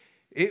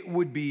It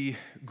would be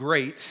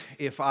great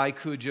if I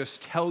could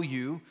just tell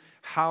you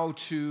how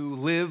to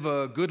live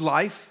a good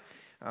life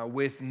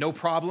with no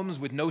problems,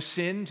 with no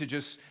sin, to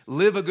just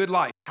live a good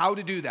life. How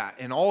to do that,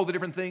 and all the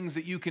different things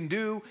that you can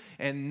do,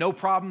 and no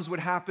problems would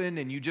happen,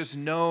 and you just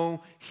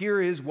know,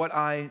 here is what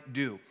I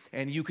do.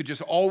 And you could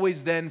just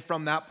always then,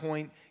 from that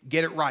point,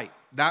 get it right.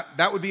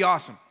 That would be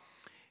awesome.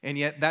 And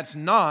yet, that's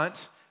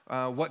not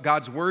what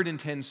God's Word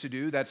intends to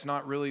do. That's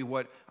not really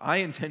what I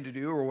intend to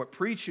do or what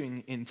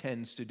preaching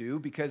intends to do,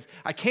 because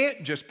I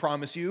can't just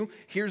promise you,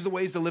 here's the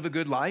ways to live a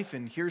good life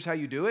and here's how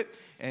you do it,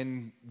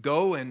 and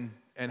go and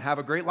have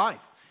a great life.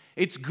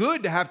 It's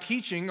good to have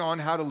teaching on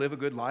how to live a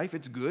good life.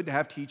 It's good to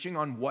have teaching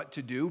on what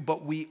to do,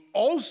 but we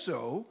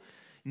also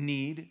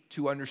need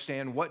to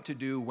understand what to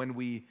do when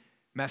we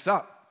mess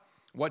up,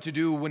 what to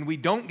do when we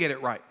don't get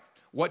it right,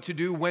 what to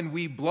do when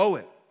we blow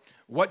it,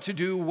 what to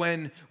do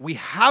when we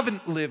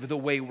haven't lived the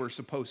way we're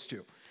supposed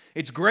to.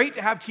 It's great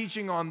to have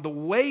teaching on the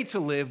way to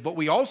live, but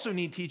we also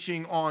need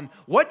teaching on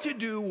what to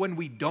do when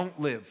we don't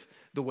live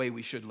the way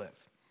we should live.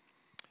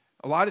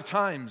 A lot of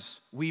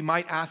times we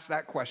might ask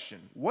that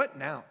question, what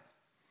now?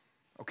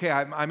 Okay,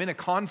 I'm in a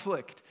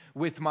conflict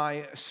with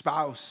my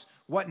spouse.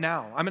 What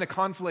now? I'm in a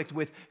conflict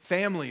with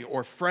family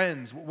or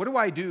friends. What do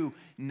I do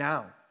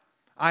now?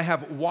 I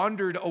have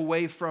wandered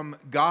away from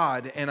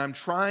God, and I'm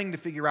trying to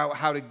figure out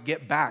how to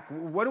get back.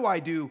 What do I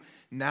do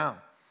now?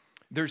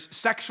 There's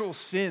sexual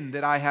sin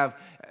that I have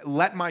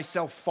let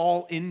myself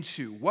fall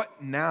into.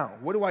 What now?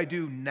 What do I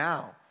do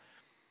now?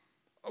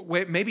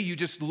 Maybe you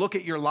just look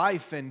at your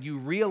life and you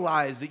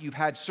realize that you've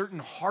had certain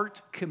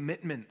heart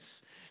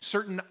commitments,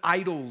 certain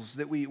idols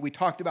that we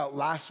talked about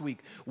last week,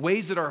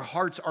 ways that our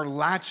hearts are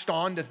latched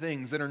on to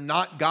things that are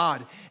not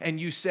God.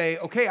 And you say,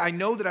 okay, I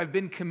know that I've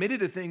been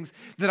committed to things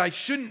that I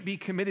shouldn't be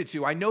committed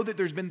to. I know that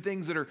there's been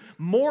things that are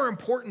more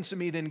important to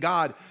me than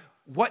God.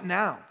 What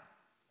now?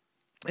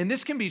 And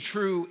this can be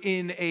true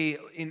in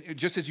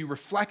just as you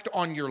reflect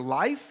on your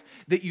life,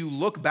 that you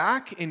look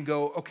back and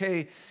go,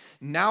 okay,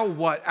 now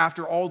what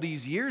after all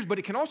these years? But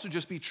it can also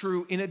just be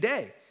true in a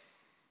day.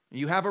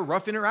 You have a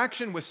rough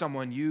interaction with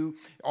someone, you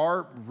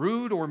are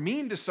rude or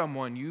mean to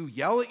someone, you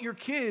yell at your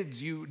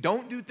kids, you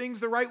don't do things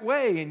the right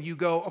way, and you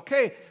go,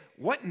 okay,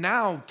 what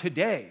now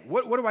today?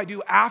 What do I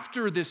do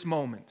after this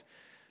moment?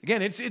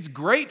 Again, it's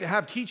great to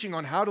have teaching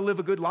on how to live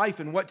a good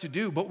life and what to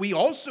do, but we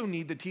also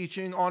need the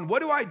teaching on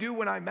what do I do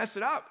when I mess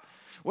it up?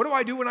 What do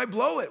I do when I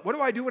blow it? What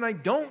do I do when I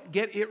don't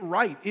get it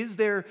right? Is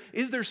there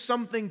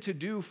something to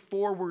do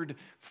forward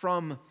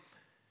from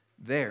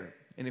there?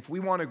 And if we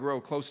want to grow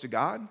close to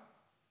God,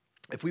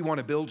 if we want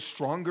to build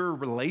stronger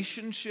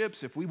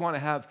relationships, if we want to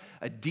have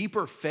a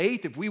deeper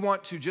faith, if we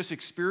want to just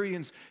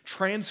experience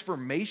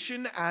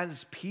transformation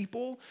as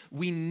people,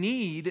 we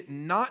need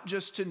not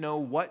just to know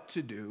what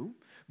to do,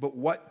 but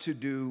what to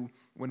do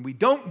when we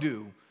don't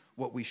do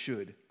what we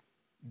should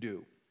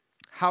do.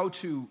 How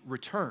to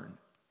return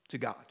to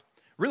God.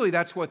 Really,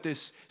 that's what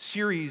this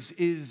series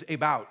is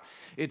about.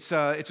 It's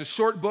a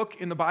short book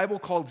in the Bible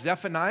called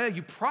Zephaniah.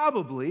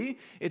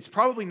 It's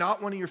probably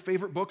not one of your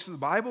favorite books of the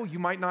Bible. You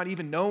might not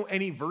even know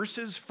any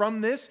verses from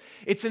this.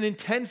 It's an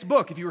intense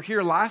book. If you were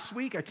here last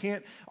week, I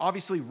can't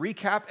obviously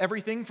recap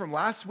everything from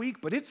last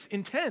week, but it's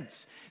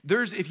intense.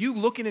 If you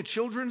look in a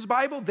children's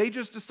Bible, they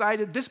just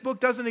decided this book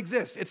doesn't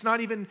exist. It's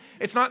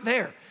not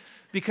there.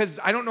 Because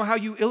I don't know how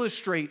you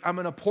illustrate, I'm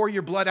going to pour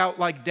your blood out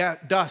like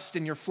dust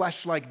and your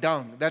flesh like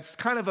dung. That's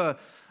kind of a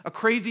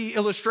crazy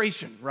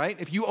illustration, right?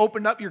 If you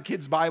opened up your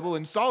kid's Bible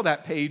and saw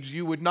that page,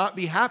 you would not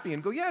be happy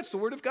and go, yeah, it's the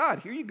Word of God.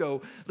 Here you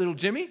go, little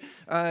Jimmy.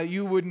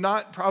 You would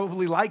not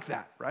probably like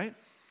that, right?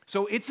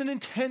 So it's an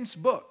intense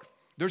book.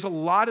 There's a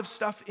lot of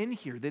stuff in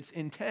here that's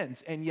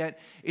intense, and yet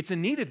it's a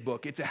needed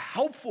book. It's a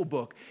helpful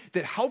book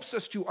that helps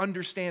us to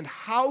understand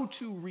how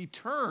to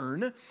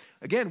return,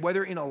 again,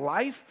 whether in a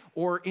life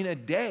or in a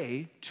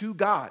day, to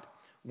God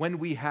when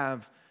we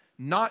have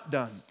not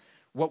done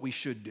what we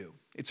should do.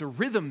 It's a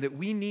rhythm that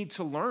we need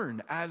to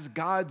learn as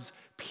God's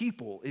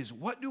people, is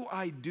what do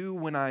I do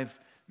when I've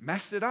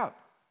messed it up?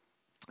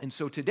 And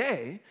so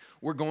today,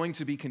 we're going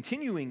to be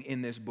continuing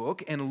in this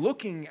book and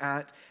looking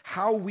at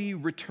how we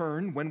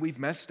return when we've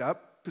messed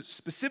up,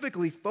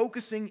 specifically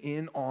focusing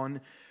in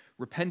on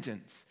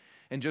repentance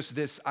and just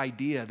this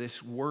idea,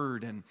 this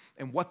word,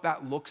 and what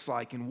that looks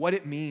like and what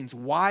it means,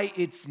 why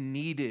it's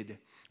needed,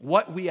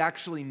 what we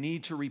actually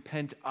need to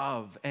repent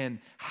of, and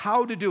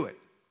how to do it.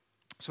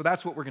 So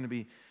that's what we're going to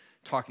be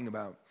talking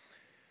about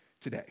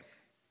today.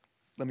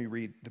 Let me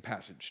read the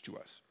passage to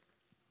us.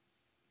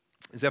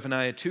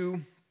 Zephaniah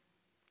 2,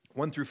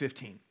 1 through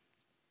 15.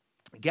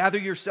 Gather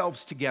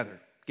yourselves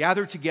together.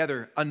 Gather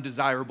together,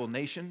 undesirable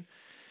nation,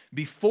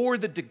 before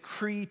the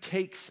decree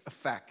takes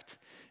effect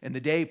and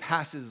the day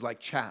passes like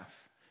chaff,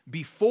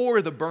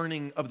 before the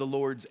burning of the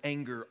Lord's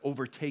anger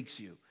overtakes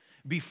you,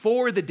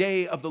 before the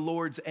day of the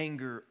Lord's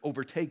anger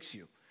overtakes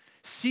you.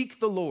 Seek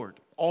the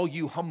Lord, all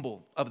you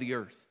humble of the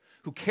earth,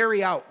 who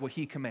carry out what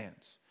he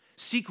commands.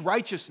 Seek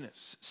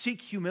righteousness, seek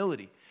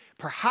humility.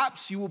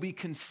 Perhaps you will be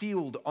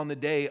concealed on the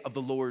day of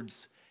the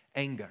Lord's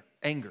anger.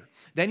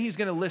 Then he's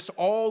going to list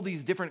all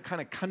these different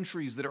kind of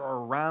countries that are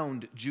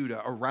around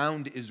Judah,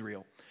 around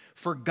Israel.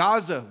 For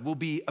Gaza will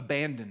be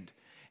abandoned,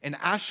 and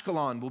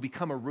Ashkelon will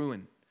become a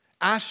ruin.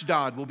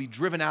 Ashdod will be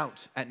driven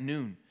out at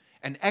noon,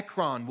 and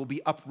Ekron will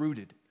be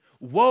uprooted.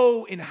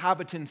 Woe,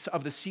 inhabitants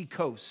of the sea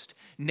coast,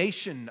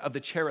 nation of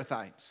the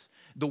Cherethites.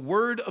 The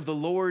word of the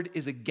Lord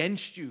is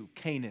against you,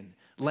 Canaan,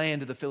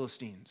 land of the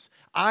Philistines.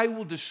 I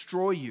will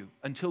destroy you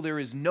until there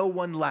is no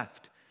one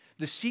left.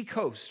 The sea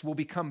coast will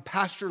become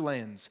pasture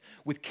lands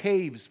with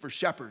caves for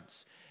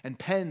shepherds and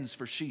pens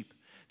for sheep.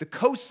 The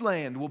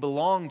coastland will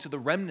belong to the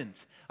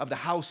remnant of the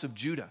house of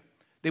Judah.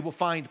 They will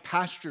find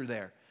pasture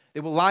there. They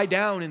will lie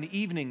down in the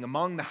evening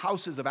among the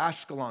houses of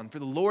Ashkelon, for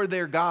the Lord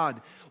their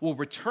God will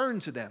return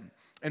to them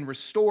and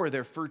restore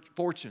their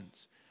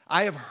fortunes.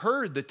 I have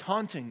heard the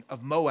taunting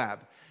of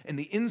Moab and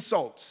the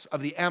insults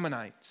of the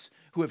Ammonites,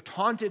 who have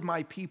taunted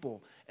my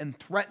people and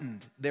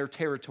threatened their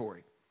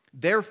territory.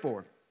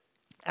 Therefore,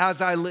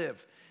 as I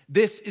live,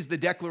 this is the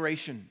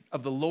declaration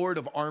of the Lord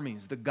of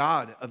armies, the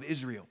God of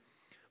Israel.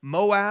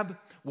 Moab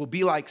will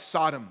be like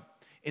Sodom,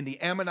 and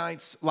the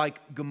Ammonites like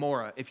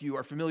Gomorrah. If you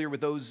are familiar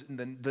with those,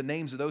 the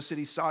names of those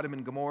cities, Sodom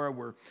and Gomorrah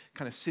were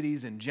kind of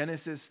cities in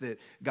Genesis that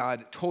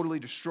God totally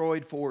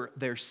destroyed for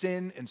their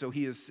sin, and so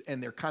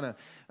and they're kind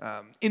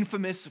of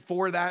infamous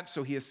for that.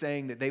 So he is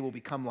saying that they will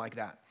become like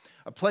that,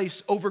 a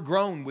place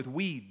overgrown with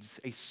weeds,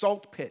 a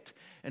salt pit,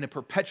 and a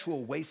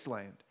perpetual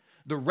wasteland.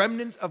 The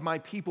remnant of my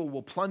people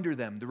will plunder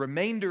them. The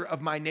remainder of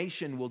my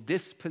nation will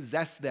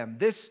dispossess them.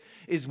 This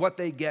is what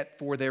they get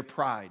for their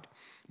pride,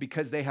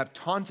 because they have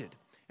taunted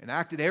and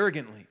acted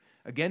arrogantly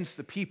against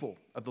the people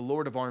of the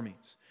Lord of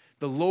armies.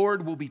 The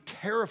Lord will be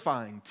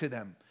terrifying to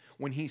them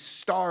when he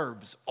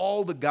starves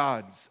all the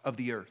gods of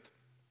the earth.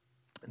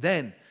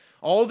 Then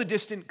all the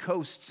distant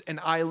coasts and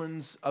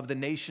islands of the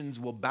nations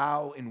will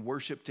bow in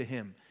worship to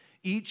him,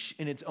 each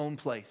in its own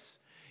place.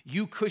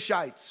 You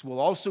Cushites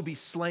will also be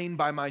slain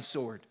by my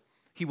sword.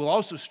 He will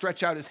also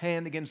stretch out his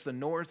hand against the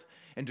north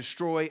and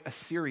destroy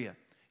Assyria.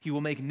 He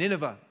will make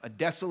Nineveh a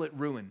desolate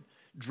ruin,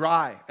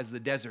 dry as the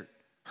desert.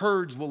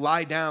 Herds will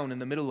lie down in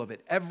the middle of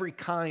it. Every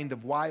kind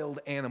of wild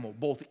animal,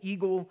 both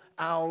eagle,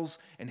 owls,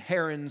 and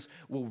herons,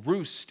 will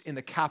roost in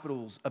the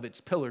capitals of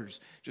its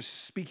pillars.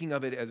 Just speaking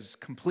of it as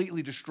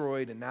completely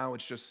destroyed, and now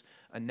it's just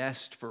a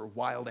nest for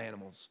wild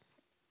animals.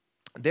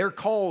 Their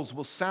calls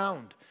will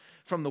sound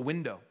from the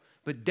window,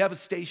 but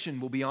devastation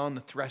will be on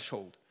the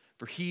threshold,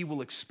 for he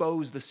will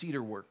expose the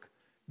cedar work.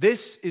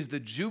 This is the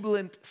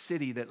jubilant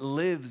city that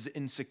lives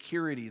in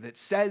security, that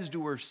says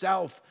to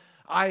herself,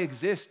 I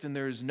exist and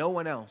there is no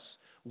one else.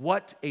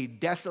 What a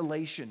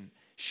desolation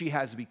she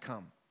has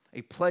become,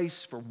 a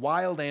place for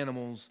wild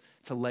animals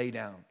to lay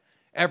down.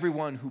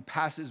 Everyone who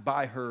passes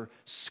by her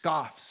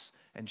scoffs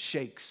and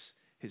shakes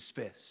his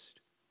fist.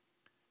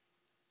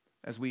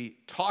 As we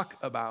talk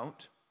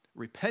about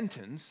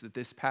repentance that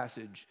this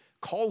passage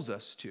calls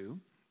us to,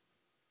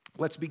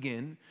 let's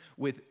begin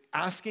with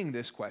asking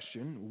this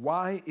question: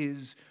 why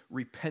is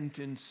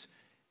repentance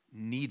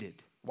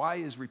needed? Why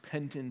is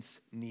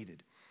repentance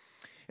needed?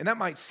 And that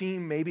might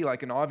seem maybe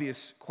like an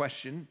obvious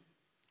question,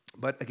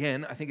 but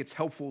again, I think it's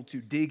helpful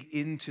to dig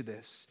into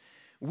this.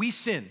 We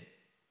sin.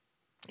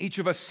 Each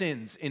of us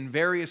sins in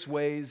various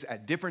ways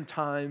at different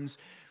times,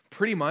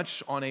 pretty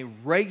much on a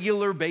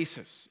regular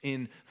basis.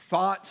 In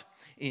thought,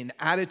 in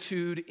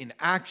attitude, in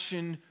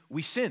action,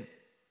 we sin.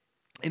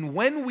 And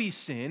when we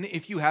sin,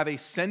 if you have a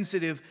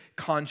sensitive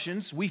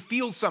conscience, we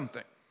feel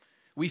something.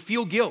 We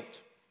feel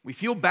guilt. We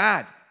feel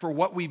bad for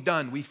what we've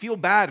done. We feel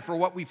bad for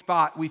what we've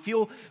thought. We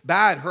feel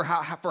bad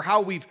for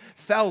how we've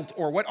felt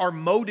or what our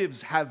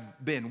motives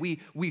have been.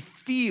 We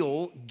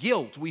feel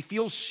guilt. We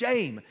feel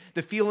shame,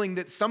 the feeling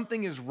that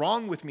something is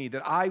wrong with me,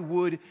 that I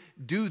would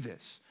do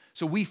this.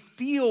 So we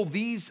feel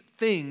these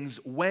things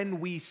when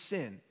we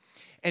sin.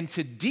 And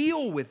to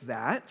deal with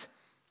that,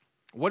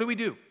 what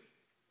do?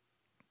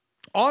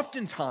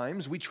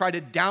 Oftentimes, we try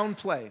to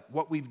downplay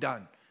what we've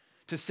done.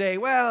 To say,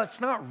 well, it's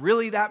not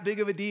really that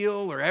big of a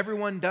deal, or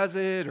everyone does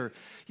it, or,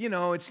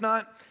 it's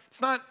not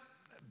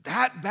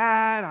that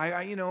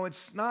bad.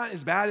 It's not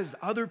as bad as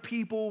other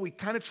people. We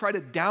kind of try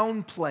to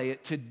downplay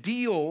it to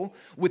deal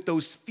with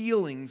those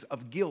feelings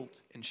of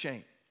guilt and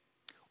shame.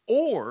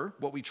 Or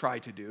what we try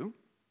to do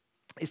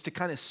is to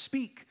kind of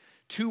speak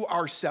to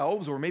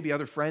ourselves, or maybe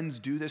other friends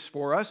do this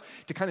for us,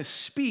 to kind of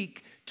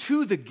speak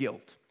to the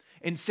guilt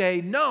and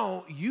say,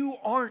 no, you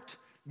aren't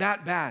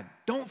that bad.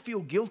 Don't feel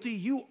guilty.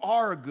 You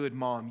are a good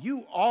mom.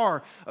 You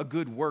are a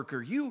good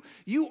worker. You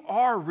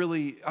are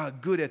really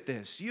good at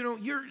this.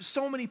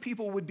 So many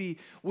people would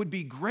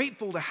be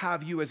grateful to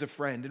have you as a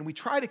friend. And we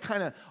try to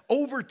kind of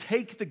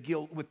overtake the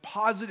guilt with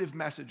positive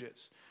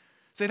messages.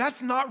 Say,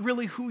 that's not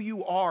really who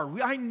you are.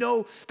 I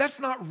know that's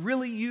not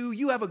really you.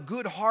 You have a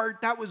good heart.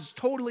 That was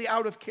totally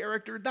out of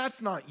character.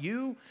 That's not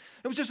you.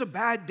 It was just a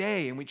bad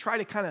day. And we try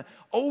to kind of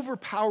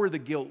overpower the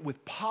guilt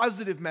with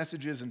positive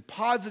messages and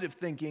positive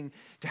thinking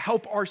to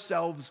help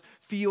ourselves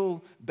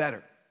feel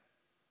better.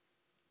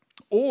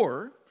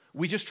 Or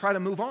we just try to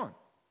move on.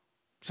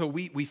 So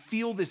we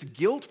feel this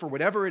guilt for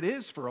whatever it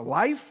is, for a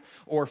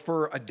life or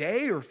for a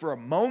day or for a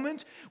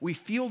moment. We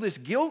feel this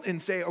guilt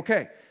and say,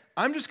 okay,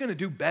 I'm just going to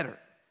do better.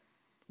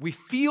 We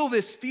feel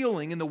this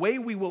feeling, and the way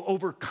we will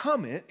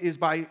overcome it is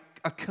by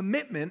a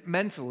commitment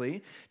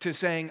mentally to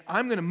saying,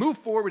 I'm going to move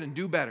forward and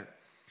do better.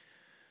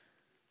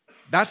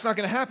 That's not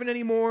going to happen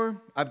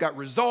anymore. I've got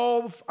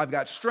resolve. I've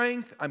got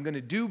strength. I'm going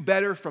to do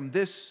better from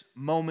this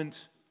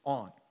moment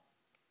on.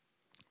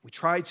 We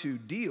try to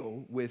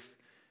deal with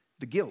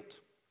the guilt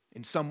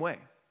in some way.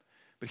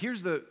 But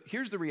here's the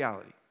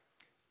reality.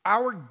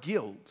 Our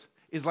guilt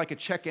is like a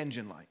check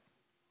engine light.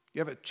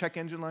 You have a check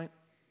engine light?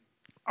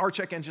 Our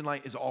check engine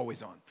light is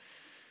always on.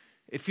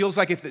 It feels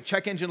like if the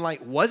check engine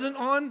light wasn't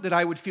on, that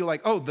I would feel like,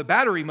 oh, the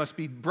battery must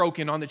be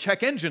broken on the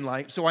check engine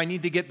light, so I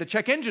need to get the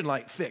check engine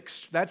light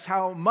fixed. That's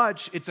how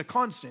much it's a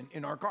constant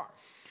in our car.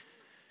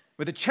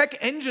 But the check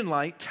engine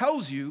light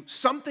tells you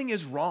something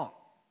is wrong,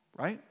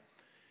 right?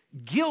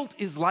 Guilt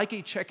is like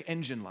a check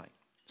engine light.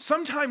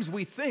 Sometimes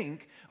we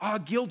think,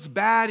 guilt's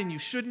bad and you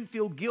shouldn't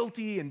feel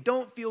guilty and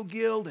don't feel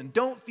guilt and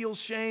don't feel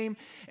shame.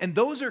 And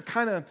those are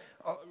kind of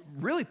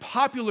really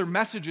popular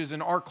messages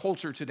in our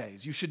culture today.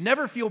 You should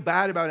never feel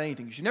bad about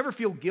anything. You should never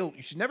feel guilt.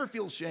 You should never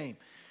feel shame.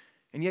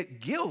 And yet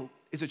guilt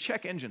is a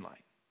check engine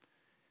light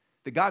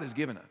that God has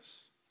given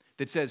us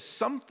that says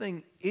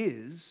something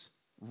is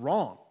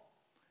wrong.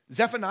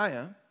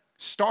 Zephaniah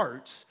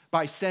starts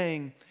by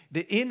saying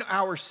that in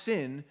our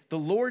sin, the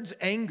Lord's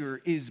anger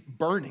is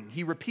burning.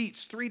 He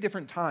repeats 3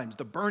 different times,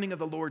 the burning of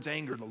the Lord's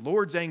anger, the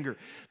Lord's anger,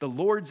 the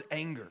Lord's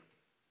anger.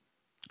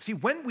 See,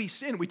 when we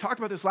sin, we talked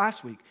about this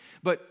last week,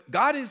 but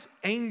God is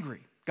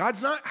angry.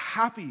 God's not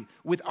happy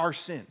with our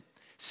sin.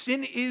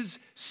 Sin is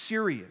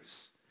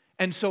serious.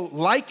 And so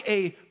like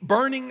a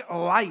burning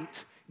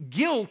light,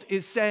 guilt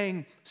is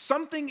saying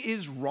something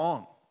is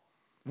wrong.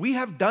 We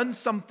have done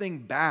something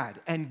bad,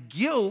 and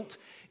guilt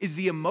is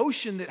the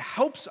emotion that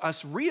helps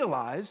us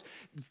realize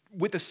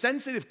with a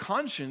sensitive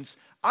conscience,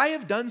 I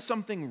have done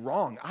something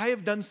wrong. I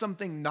have done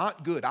something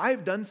not good. I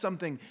have done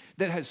something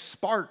that has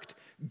sparked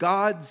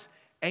God's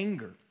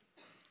anger.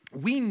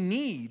 We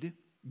need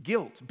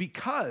guilt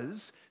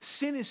because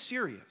sin is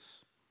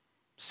serious.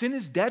 Sin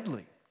is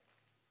deadly.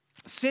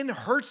 Sin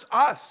hurts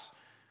us.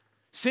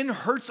 Sin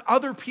hurts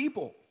other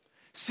people.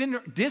 Sin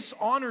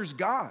dishonors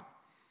God.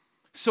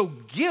 So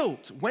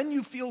guilt, when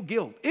you feel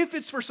guilt, if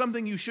it's for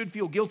something you should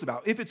feel guilt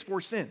about, if it's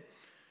for sin,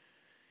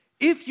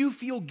 if you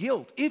feel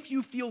guilt, if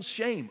you feel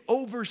shame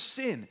over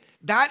sin,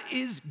 that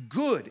is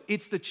good.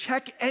 It's the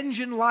check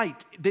engine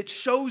light that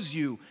shows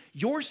you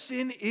your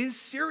sin is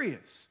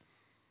serious.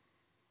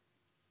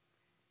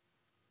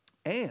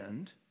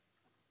 And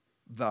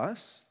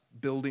thus,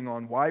 building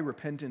on why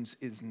repentance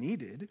is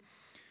needed,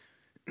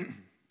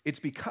 it's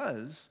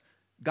because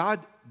God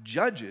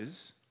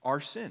judges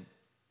our sin.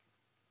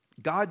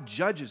 God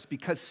judges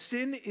because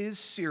sin is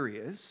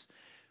serious.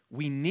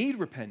 We need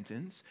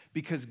repentance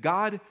because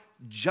God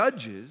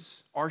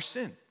judges our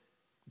sin.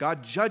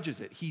 God judges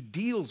it. He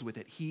deals with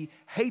it. He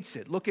hates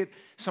it. Look at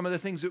some of the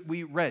things that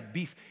we read.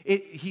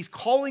 He's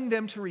calling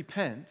them to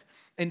repent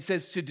and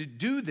says to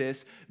do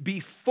this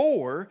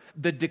before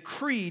the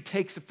decree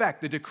takes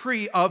effect, the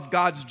decree of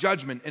God's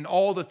judgment and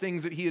all the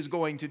things that he is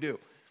going to do.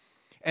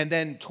 And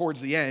then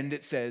towards the end,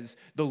 it says,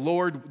 the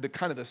Lord,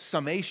 the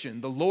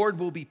summation, the Lord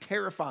will be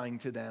terrifying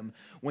to them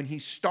when he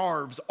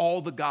starves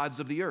all the gods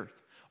of the earth.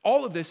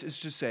 All of this is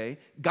to say,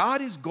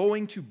 God is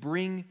going to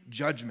bring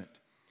judgment.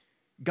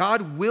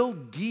 God will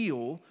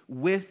deal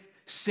with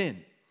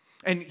sin.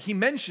 And he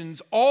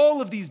mentions all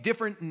of these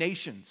different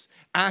nations,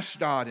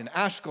 Ashdod and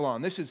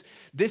Ashkelon.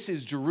 This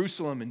is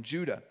Jerusalem and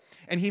Judah.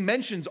 And he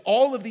mentions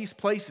all of these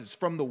places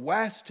from the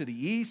west to the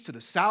east to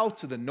the south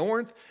to the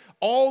north,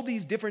 all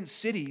these different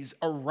cities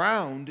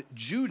around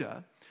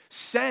Judah,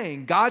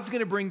 saying God's going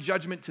to bring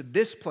judgment to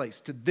this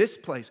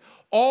place,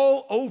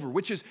 all over,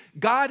 which is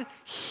God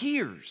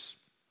hears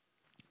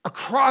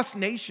across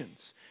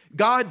nations.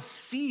 God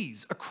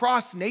sees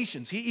across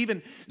nations. He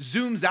even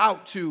zooms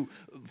out to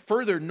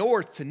further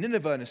north to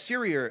Nineveh and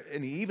Assyria,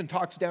 and he even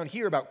talks down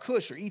here about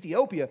Cush or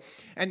Ethiopia,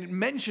 and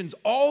mentions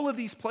all of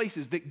these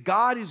places that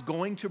God is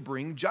going to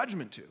bring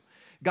judgment to.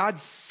 God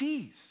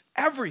sees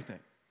everything.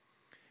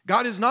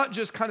 God is not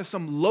just kind of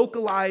some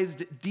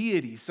localized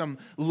deity, some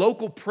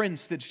local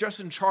prince that's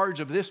just in charge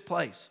of this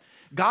place.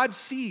 God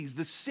sees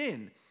the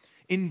sin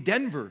in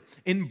Denver,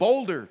 in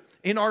Boulder,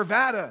 in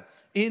Arvada,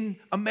 in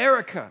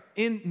America,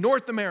 in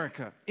North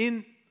America,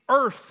 in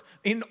earth,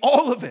 in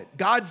all of it.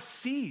 God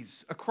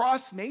sees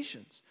across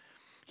nations.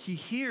 He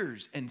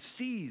hears and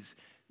sees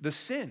the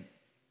sin.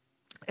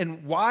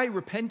 And why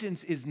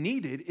repentance is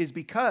needed is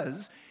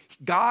because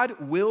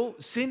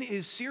sin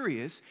is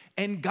serious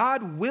and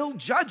God will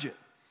judge it.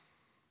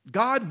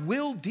 God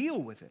will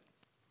deal with it.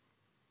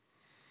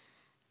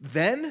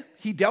 Then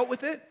he dealt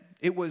with it.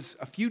 It was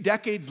a few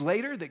decades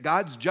later that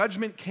God's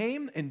judgment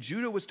came and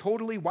Judah was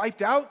totally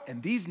wiped out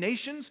and these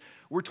nations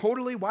were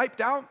totally wiped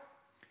out.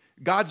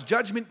 God's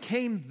judgment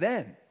came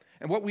then.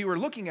 And what we were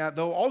looking at,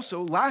 though,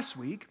 also last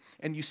week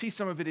and you see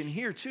some of it in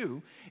here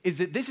too, is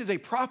that this is a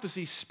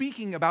prophecy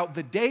speaking about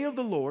the day of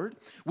the Lord,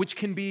 which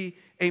can be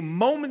a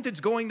moment that's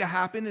going to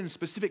happen in a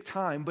specific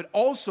time, but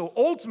also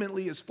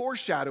ultimately is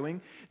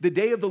foreshadowing the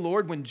day of the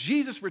Lord when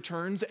Jesus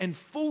returns and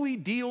fully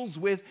deals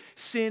with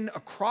sin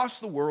across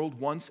the world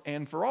once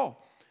and for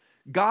all.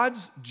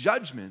 God's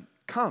judgment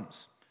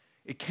comes.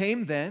 It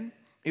came then,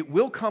 it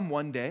will come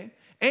one day,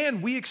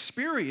 and we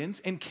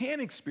experience and can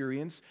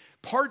experience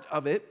part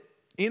of it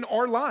in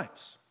our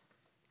lives.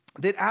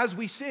 That as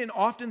we sin,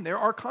 often there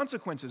are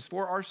consequences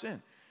for our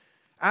sin.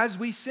 As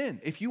we sin,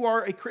 if you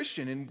are a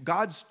Christian and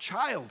God's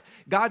child,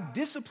 God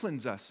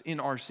disciplines us in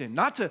our sin,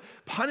 not to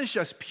punish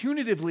us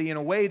punitively in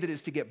a way that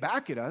is to get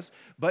back at us,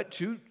 but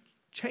to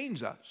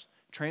change us,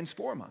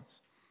 transform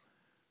us.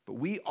 But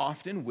we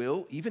often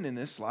will, even in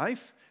this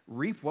life,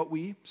 reap what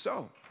we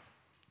sow.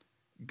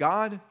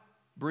 God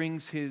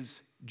brings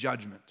his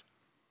judgment.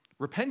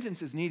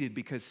 Repentance is needed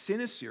because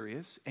sin is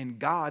serious and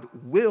God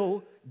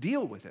will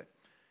deal with it.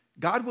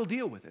 God will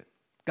deal with it.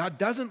 God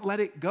doesn't let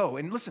it go.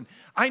 And listen,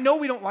 I know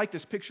we don't like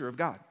this picture of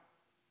God.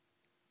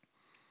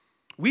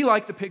 We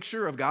like the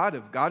picture of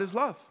God is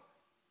love.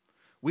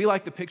 We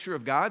like the picture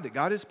of God that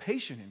God is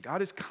patient and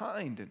God is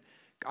kind and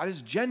God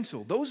is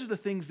gentle. Those are the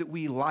things that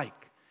we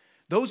like.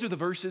 Those are the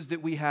verses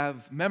that we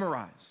have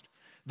memorized.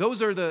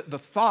 Those are the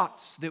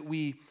thoughts that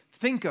we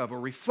think of or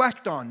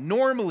reflect on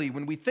normally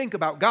when we think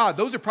about God.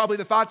 Those are probably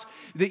the thoughts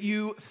that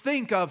you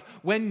think of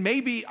when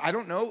maybe, I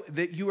don't know,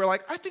 that you are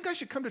like, I think I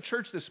should come to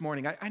church this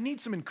morning. I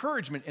need some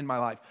encouragement in my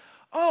life.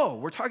 Oh,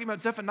 we're talking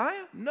about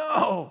Zephaniah?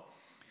 No.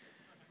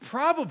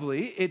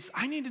 Probably it's,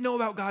 I need to know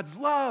about God's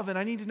love and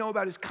I need to know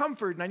about his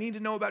comfort and I need to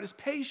know about his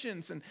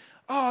patience and,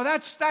 oh,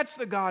 that's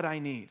the God I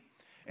need.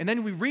 And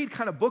then we read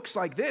kind of books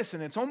like this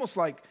and it's almost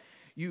like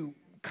you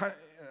kind of,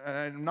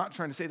 and I'm not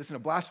trying to say this in a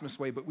blasphemous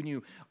way, but when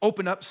you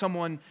open up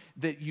someone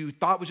that you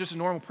thought was just a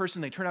normal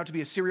person, they turn out to be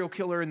a serial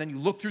killer, and then you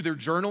look through their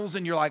journals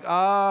and you're like,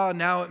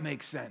 now it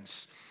makes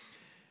sense.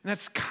 And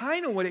that's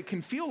kind of what it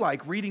can feel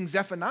like reading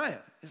Zephaniah.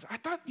 Is I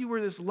thought you were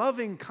this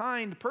loving,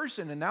 kind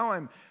person, and now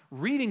I'm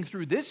reading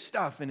through this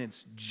stuff, and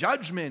it's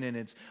judgment, and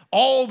it's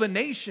all the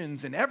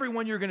nations, and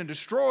everyone you're going to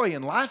destroy.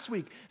 And last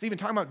week, it's even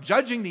talking about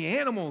judging the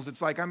animals.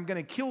 It's like, I'm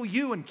going to kill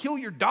you and kill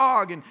your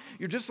dog, and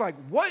you're just like,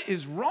 what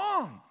is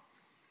wrong?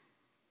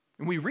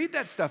 And we read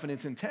that stuff and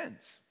it's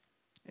intense.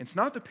 It's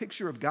not the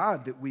picture of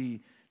God that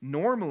we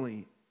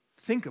normally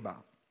think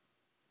about.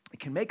 It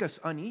can make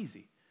us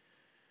uneasy.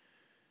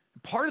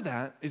 Part of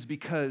that is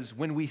because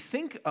when we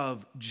think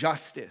of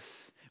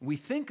justice, we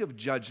think of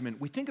judgment,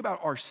 we think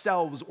about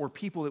ourselves or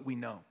people that we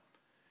know.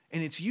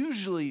 And it's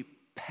usually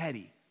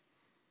petty.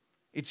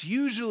 It's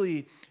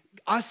usually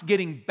us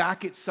getting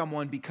back at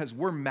someone because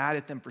we're mad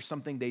at them for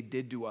something they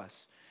did to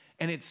us.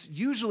 And it's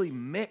usually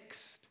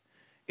mixed.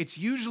 It's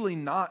usually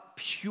not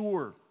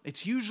pure.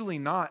 It's usually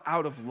not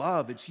out of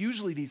love. It's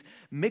usually these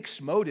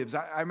mixed motives.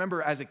 I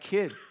remember as a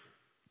kid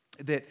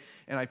that,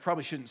 and I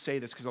probably shouldn't say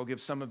this because I'll give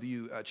some of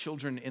you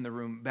children in the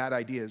room bad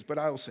ideas, but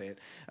I will say it.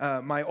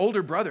 My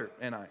older brother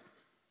and I,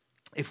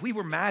 if we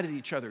were mad at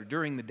each other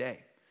during the day,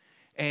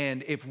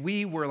 and if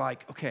we were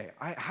like, okay,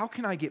 how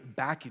can I get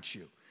back at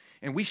you?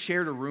 And we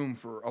shared a room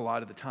for a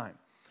lot of the time.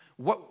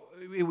 What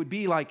it would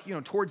be like,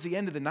 towards the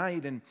end of the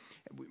night, and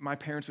my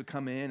parents would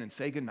come in and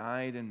say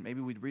goodnight, and maybe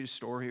we'd read a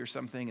story or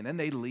something, and then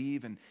they'd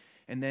leave, and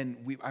then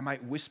I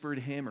might whisper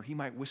to him, or he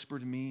might whisper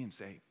to me and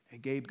say, hey,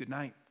 Gabe, good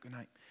night, good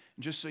night.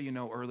 And just so you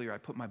know, earlier I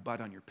put my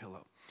butt on your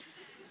pillow.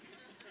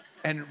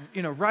 And,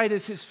 right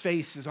as his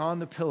face is on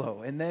the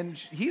pillow, and then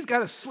he's got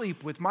to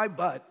sleep with my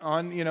butt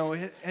on,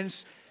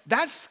 and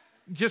that's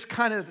just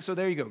kind of, so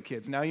there you go,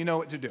 kids. Now you know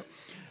what to do.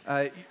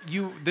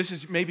 This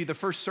is maybe the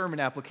first sermon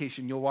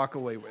application you'll walk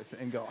away with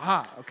and go,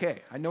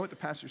 okay, I know what the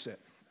pastor said.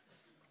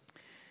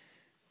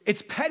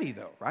 It's petty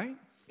though, right?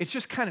 It's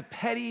just kind of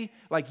petty,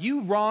 like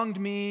you wronged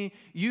me,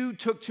 you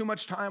took too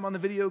much time on the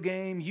video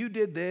game, you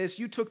did this,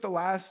 you took the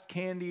last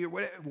candy or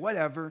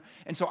whatever,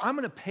 and so I'm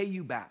going to pay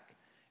you back.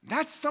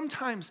 That's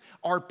sometimes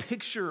our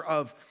picture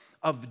of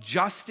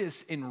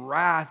justice and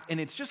wrath, and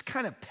it's just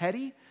kind of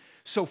petty.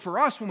 So for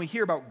us, when we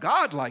hear about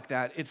God like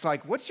that, it's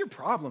like, what's your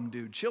problem,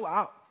 dude? Chill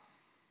out.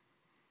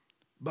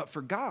 But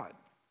for God,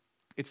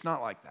 it's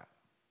not like that.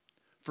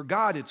 For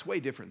God, it's way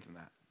different than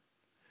that.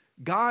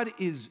 God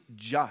is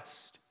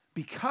just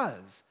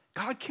because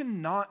God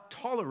cannot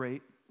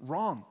tolerate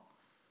wrong.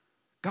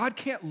 God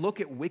can't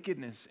look at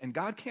wickedness and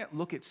God can't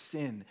look at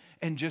sin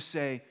and just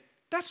say,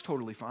 that's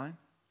totally fine.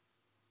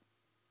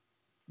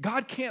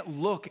 God can't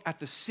look at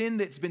the sin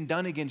that's been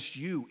done against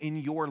you in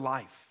your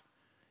life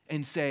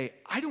and say,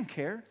 I don't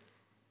care.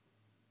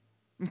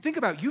 And think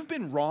about it, you've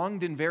been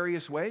wronged in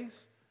various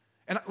ways.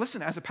 And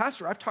listen, as a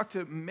pastor, I've talked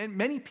to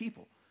many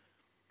people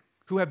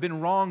who have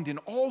been wronged in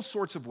all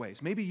sorts of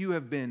ways. Maybe you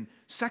have been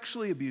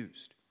sexually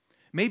abused.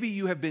 Maybe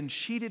you have been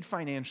cheated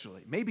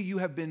financially. Maybe you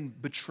have been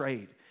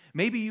betrayed.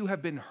 Maybe you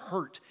have been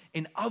hurt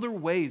in other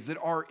ways that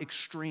are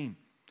extreme.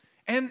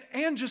 And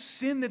just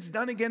sin that's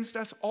done against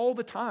us all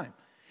the time.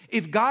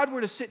 If God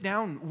were to sit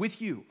down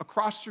with you,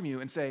 across from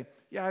you, and say,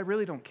 yeah, I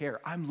really don't care.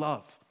 I'm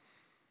love.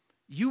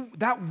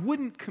 that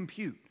wouldn't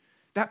compute.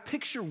 That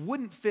picture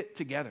wouldn't fit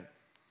together.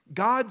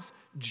 God's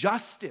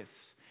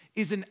justice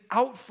is an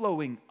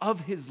outflowing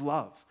of his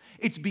love.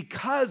 It's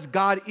because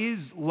God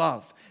is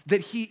love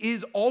that he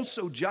is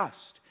also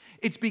just.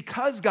 It's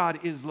because God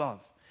is love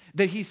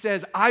that he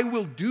says, I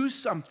will do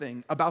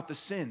something about the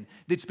sin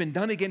that's been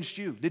done against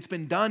you, that's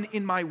been done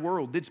in my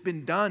world, that's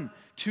been done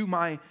to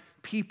my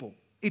people.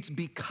 It's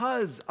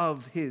because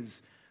of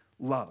his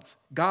love.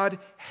 God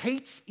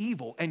hates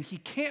evil, and he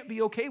can't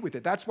be okay with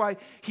it. That's why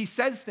he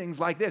says things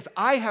like this.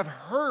 I have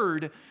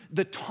heard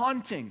the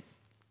taunting,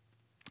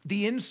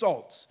 the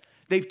insults.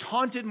 They've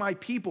taunted my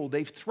people.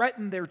 They've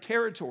threatened their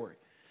territory.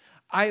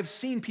 I have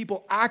seen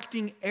people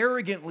acting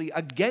arrogantly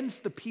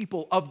against the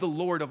people of the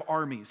Lord of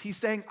armies. He's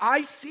saying,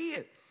 I see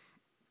it.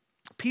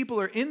 People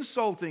are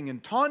insulting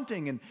and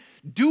taunting and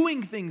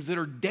doing things that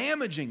are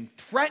damaging,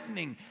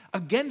 threatening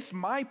against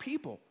my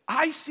people.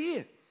 I see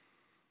it.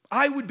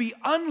 I would be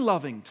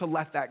unloving to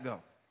let that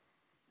go.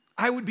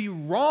 I would be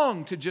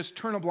wrong to just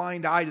turn a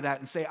blind eye to that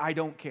and say, I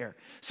don't care.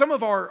 Some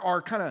of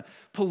our kind of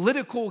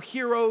political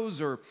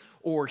heroes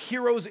or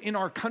heroes in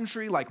our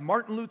country, like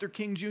Martin Luther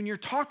King Jr.,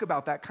 talk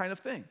about that kind of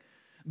thing.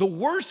 The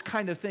worst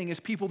kind of thing is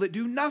people that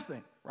do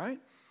nothing, right?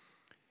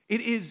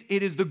 It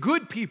is the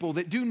good people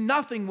that do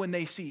nothing when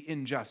they see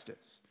injustice.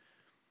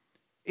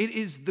 It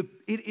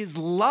is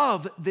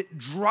love that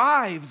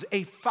drives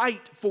a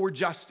fight for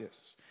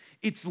justice.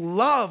 It's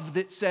love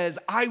that says,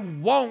 I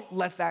won't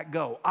let that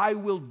go. I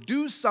will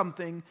do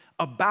something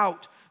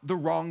about the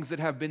wrongs that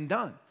have been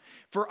done.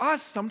 For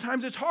us,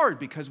 sometimes it's hard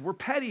because we're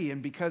petty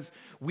and because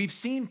we've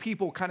seen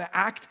people kind of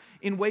act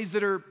in ways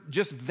that are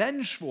just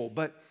vengeful.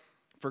 But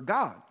for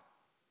God,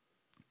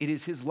 it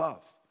is his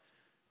love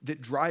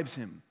that drives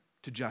him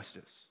to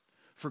justice.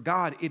 For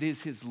God, it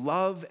is his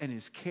love and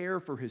his care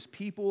for his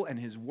people and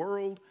his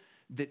world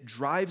that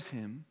drives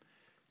him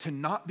to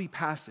not be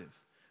passive,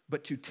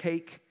 but to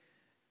take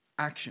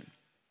action.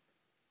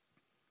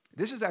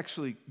 This is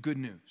actually good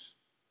news.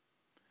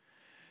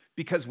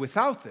 Because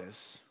without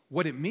this,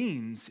 what it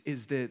means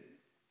is that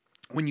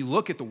when you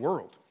look at the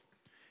world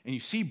and you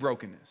see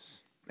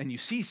brokenness and you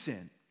see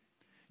sin,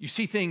 you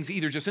see things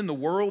either just in the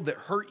world that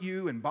hurt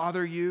you and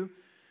bother you,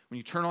 when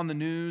you turn on the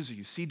news or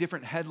you see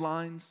different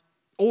headlines,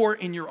 or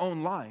in your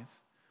own life,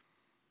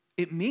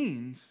 it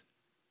means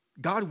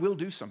God will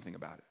do something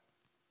about it.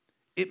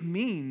 It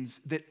means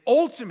that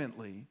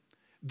ultimately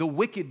the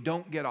wicked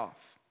don't get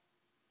off.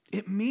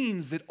 It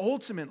means that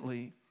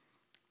ultimately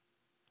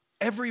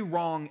every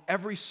wrong,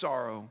 every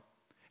sorrow,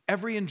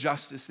 every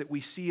injustice that we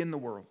see in the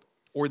world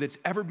or that's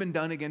ever been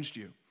done against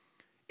you,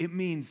 it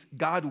means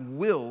God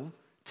will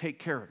take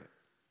care of it.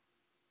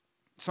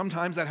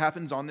 Sometimes that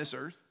happens on this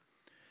earth.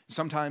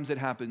 Sometimes it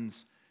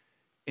happens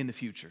in the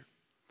future.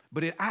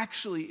 But it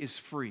actually is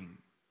freeing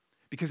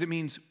because it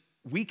means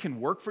we can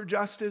work for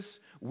justice,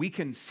 we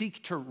can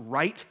seek to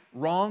right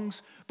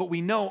wrongs, but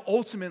we know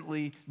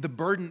ultimately the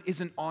burden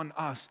isn't on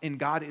us, and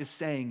God is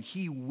saying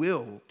he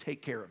will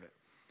take care of it.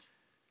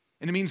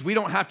 And it means we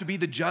don't have to be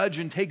the judge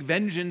and take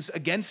vengeance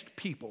against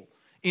people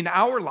in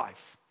our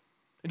life.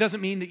 It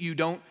doesn't mean that you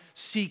don't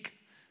seek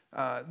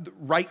the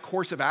right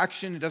course of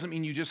action. It doesn't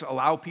mean you just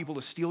allow people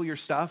to steal your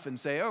stuff and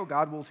say, oh,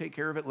 God will take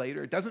care of it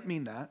later. It doesn't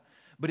mean that.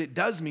 But it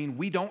does mean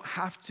we don't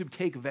have to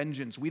take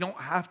vengeance. We don't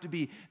have to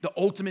be the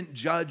ultimate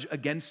judge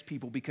against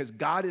people because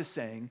God is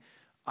saying,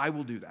 I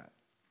will do that.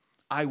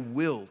 I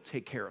will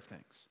take care of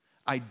things.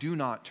 I do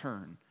not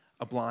turn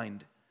a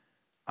blind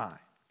eye.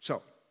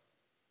 So,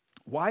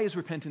 why is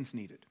repentance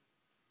needed?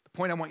 The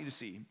point I want you to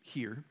see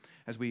here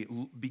as we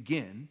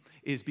begin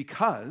is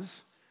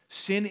because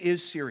sin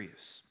is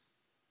serious.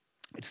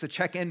 It's the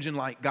check engine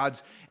light.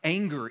 God's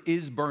anger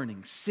is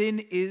burning.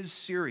 Sin is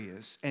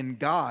serious, and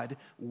God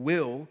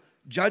will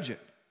judge it.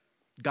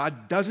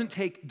 God doesn't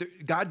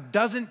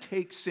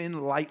take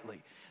sin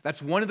lightly. That's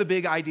one of the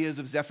big ideas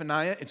of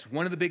Zephaniah. It's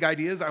one of the big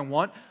ideas I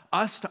want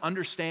us to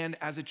understand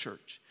as a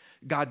church.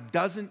 God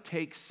doesn't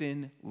take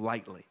sin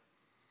lightly.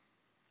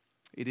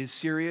 It is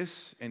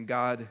serious, and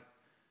God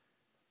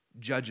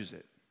judges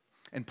it.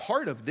 And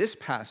part of this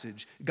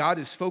passage, God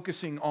is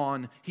focusing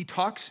on, he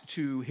talks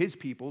to his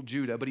people,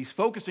 Judah, but he's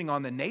focusing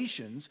on the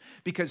nations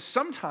because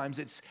sometimes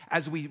it's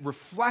as we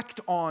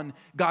reflect on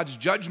God's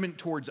judgment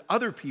towards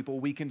other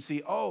people, we can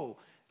see, oh,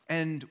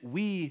 and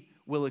we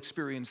will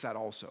experience that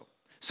also.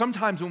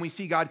 Sometimes when we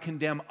see God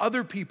condemn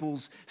other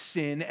people's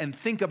sin and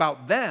think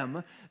about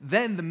them,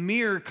 then the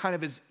mirror kind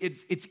of is,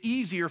 it's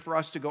easier for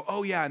us to go,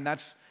 oh yeah, and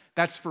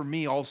that's for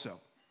me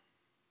also.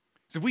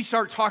 So if we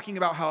start talking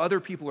about how other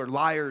people are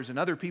liars and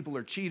other people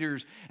are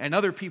cheaters and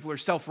other people are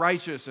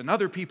self-righteous and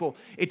other people,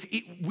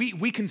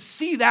 we can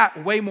see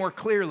that way more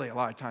clearly a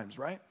lot of times,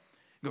 right?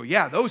 Go,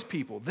 yeah, those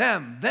people,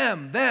 them.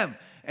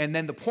 And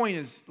then the point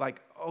is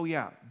like, oh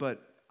yeah,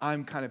 but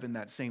I'm kind of in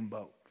that same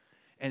boat.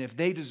 And if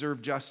they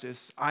deserve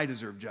justice, I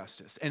deserve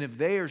justice. And if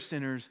they are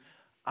sinners,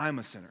 I'm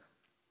a sinner.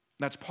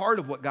 That's part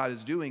of what God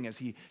is doing as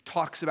he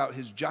talks about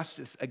his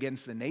justice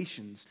against the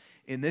nations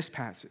in this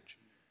passage.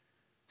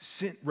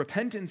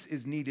 Repentance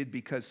is needed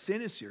because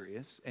sin is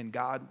serious and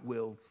God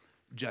will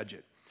judge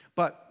it.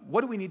 But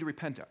what do we need to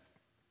repent of?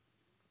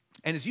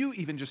 And as you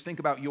even just think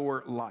about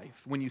your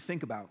life, when you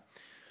think about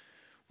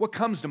what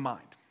comes to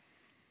mind,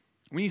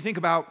 when you think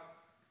about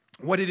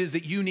what it is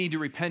that you need to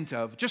repent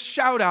of, just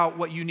shout out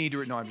what you need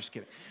to, no, I'm just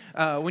kidding.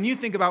 When you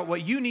think about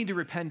what you need to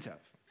repent of,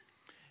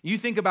 you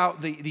think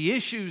about the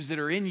issues that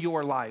are in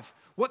your life,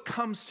 what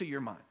comes to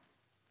your mind?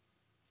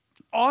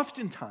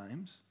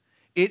 Oftentimes,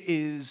 it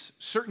is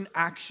certain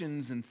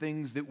actions and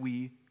things that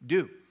we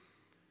do.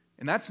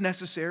 And that's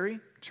necessary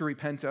to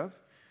repent of,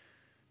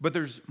 but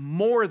there's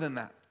more than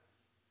that.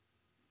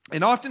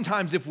 And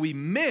oftentimes, if we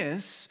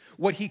miss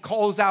what he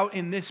calls out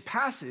in this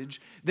passage,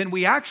 then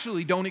we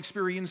actually don't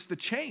experience the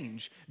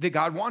change that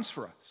God wants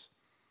for us.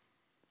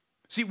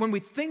 See, when we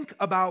think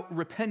about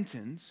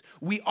repentance,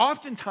 we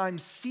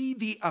oftentimes see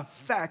the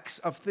effects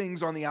of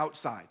things on the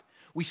outside.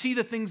 We see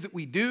the things that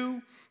we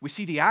do, we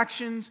see the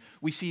actions,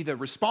 we see the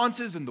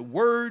responses and the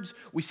words,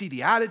 we see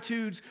the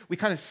attitudes, we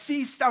kind of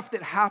see stuff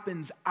that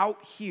happens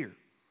out here,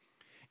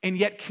 and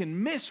yet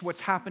can miss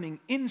what's happening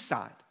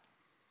inside.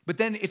 But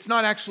then it's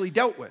not actually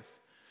dealt with.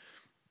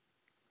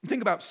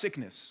 Think about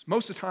sickness.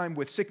 Most of the time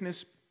with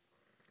sickness,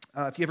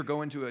 if you ever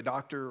go into a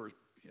doctor or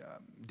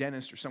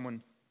dentist or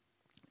someone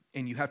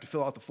and you have to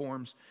fill out the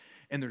forms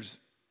and there's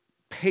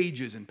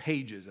pages and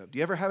pages of, do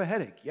you ever have a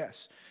headache?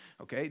 Yes.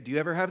 Okay, do you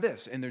ever have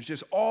this? And there's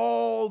just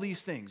all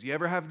these things. You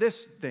ever have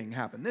this thing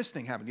happen? This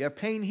thing happen? Do you have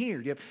pain here?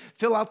 Do you have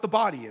fill out the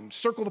body and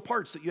circle the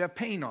parts that you have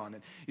pain on?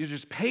 And it's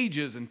just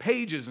pages and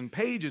pages and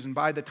pages. And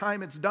by the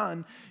time it's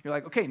done, you're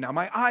like, okay, now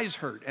my eyes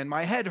hurt and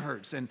my head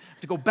hurts, and I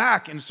have to go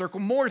back and circle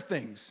more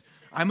things.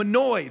 I'm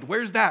annoyed.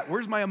 Where's that?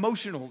 Where's my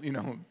emotional,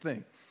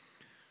 thing?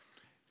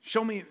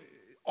 Show me.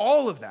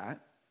 All of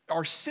that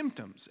are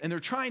symptoms, and they're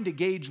trying to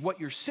gauge what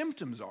your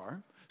symptoms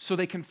are so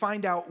they can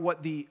find out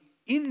what the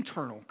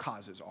internal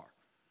causes are.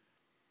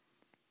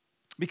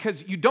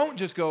 Because you don't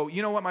just go,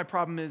 you know what my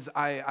problem is,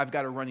 I've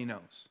got a runny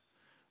nose.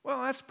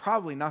 Well, that's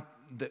probably not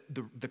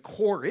the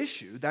core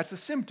issue. That's a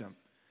symptom.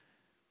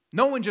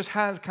 No one just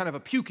has kind of a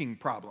puking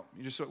problem.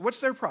 You just, what's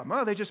their problem?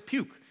 Oh, they just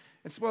puke.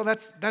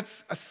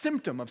 That's a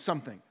symptom of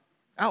something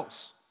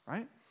else,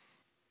 right?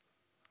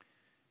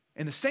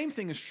 And the same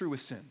thing is true with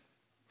sin.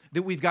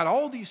 That we've got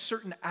all these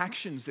certain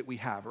actions that we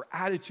have, or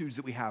attitudes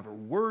that we have, or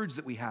words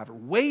that we have, or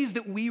ways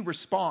that we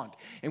respond.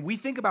 And we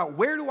think about,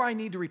 where do I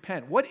need to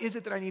repent? What is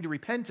it that I need to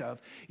repent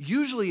of?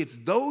 Usually it's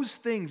those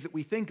things that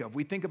we think of.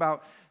 We think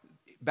about,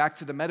 back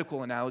to the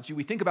medical analogy,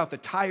 we think about the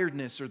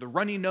tiredness or the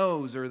runny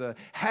nose or the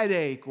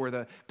headache or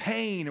the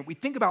pain. And we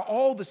think about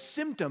all the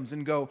symptoms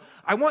and go,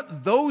 I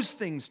want those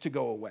things to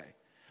go away.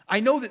 I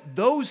know that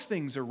those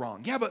things are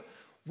wrong. Yeah, but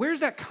where's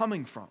that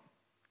coming from?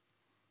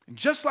 And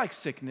just like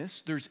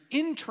sickness, there's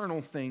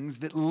internal things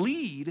that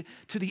lead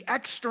to the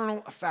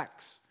external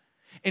effects.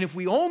 And if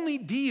we only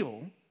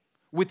deal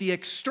with the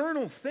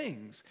external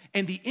things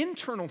and the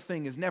internal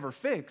thing is never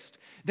fixed,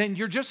 then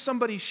you're just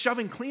somebody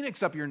shoving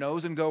Kleenex up your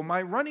nose and go,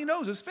 my runny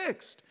nose is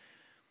fixed.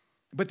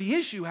 But the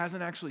issue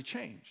hasn't actually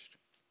changed.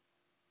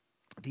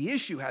 The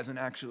issue hasn't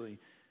actually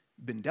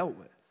been dealt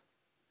with.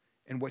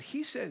 And what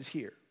he says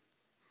here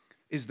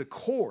is the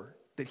core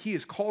that he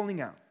is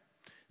calling out.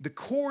 The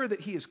core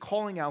that he is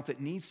calling out that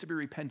needs to be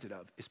repented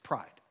of is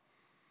pride.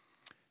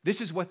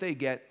 This is what they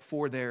get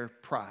for their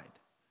pride,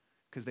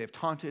 because they have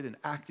taunted and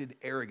acted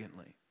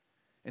arrogantly.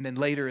 And then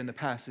later in the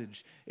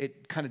passage,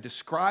 it kind of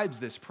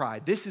describes this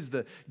pride. This is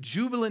the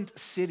jubilant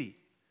city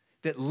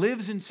that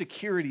lives in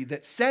security,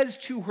 that says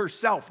to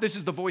herself, this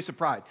is the voice of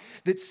pride,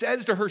 that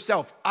says to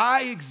herself,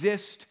 I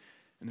exist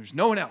and there's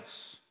no one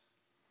else.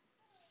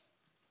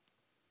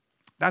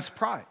 That's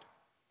pride.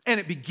 And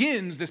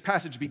this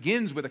passage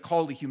begins with a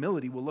call to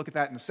humility. We'll look at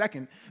that in a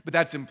second. But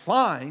that's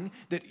implying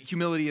that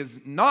humility is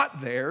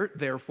not there,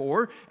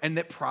 therefore, and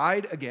that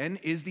pride, again,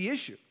 is the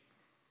issue.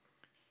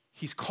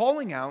 He's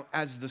calling out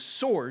as the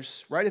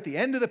source, right at the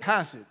end of the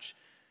passage.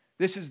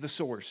 This is the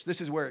source. This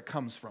is where it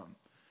comes from.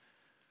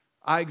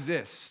 I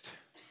exist.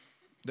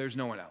 There's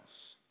no one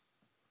else.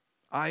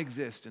 I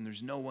exist and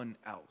there's no one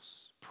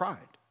else. Pride.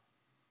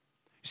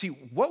 See,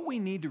 what we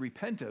need to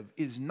repent of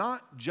is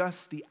not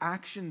just the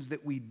actions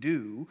that we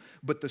do,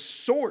 but the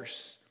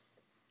source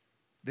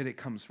that it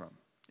comes from.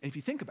 And if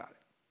you think about it,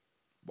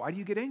 why do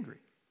you get angry?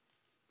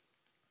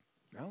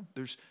 Well,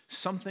 there's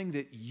something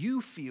that you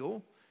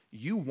feel,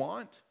 you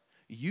want,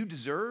 you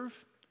deserve,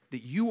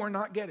 that you are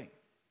not getting.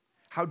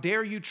 How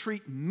dare you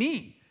treat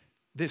me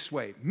this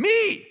way?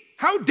 Me!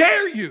 How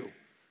dare you?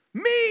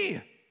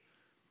 Me!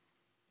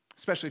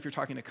 Especially if you're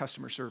talking to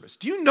customer service.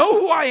 Do you know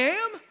who I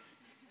am?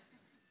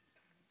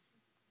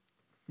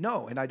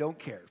 No, and I don't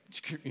care,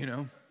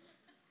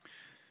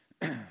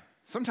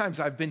 Sometimes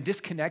I've been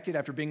disconnected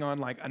after being on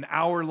like an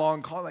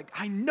hour-long call. Like,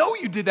 I know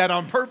you did that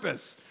on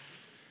purpose.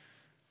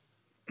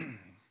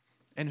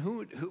 And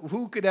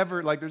who could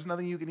ever, there's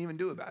nothing you can even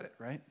do about it,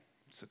 right?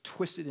 It's a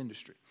twisted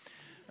industry.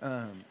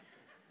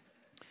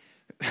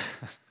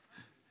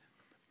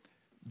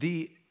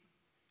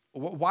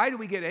 Why do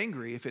we get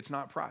angry if it's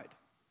not pride?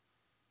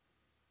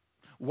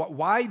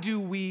 Why do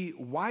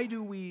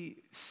we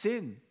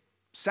sin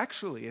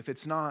sexually if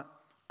it's not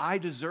I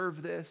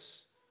deserve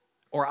this,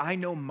 or I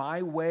know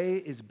my way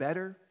is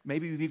better.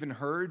 Maybe you've even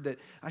heard that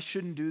I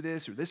shouldn't do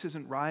this, or this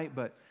isn't right,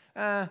 but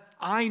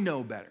I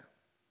know better,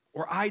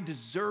 or I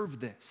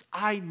deserve this.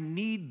 I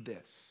need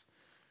this.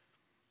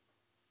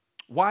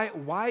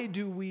 Why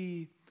do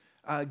we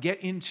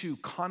get into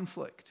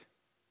conflict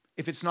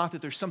if it's not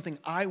that there's something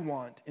I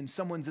want and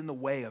someone's in the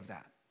way of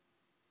that?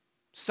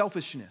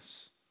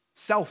 Selfishness.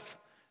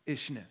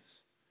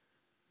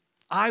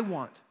 I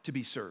want to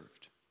be served.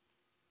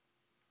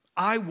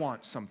 I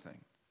want something.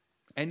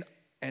 And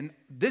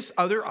this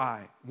other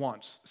I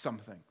wants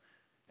something.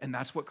 And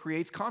that's what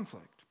creates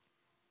conflict.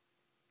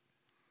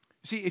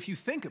 See, if you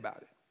think about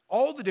it,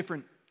 all the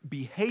different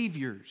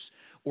behaviors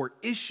or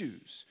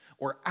issues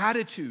or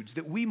attitudes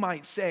that we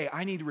might say,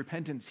 I need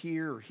repentance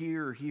here or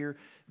here or here,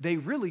 they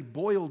really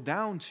boil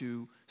down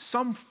to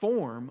some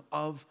form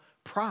of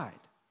pride.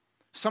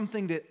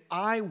 Something that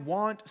I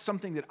want,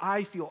 something that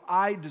I feel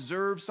I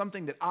deserve,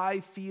 something that I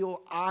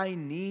feel I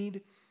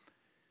need.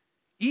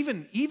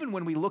 Even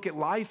when we look at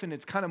life and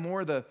it's kind of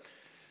more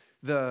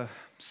the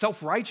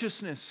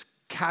self-righteousness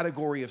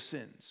category of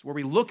sins, where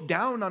we look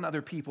down on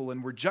other people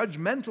and we're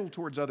judgmental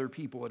towards other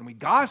people and we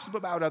gossip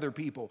about other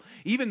people,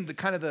 even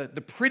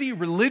the pretty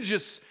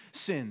religious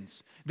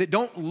sins that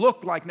don't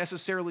look like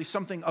necessarily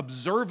something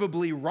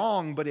observably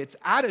wrong, but it's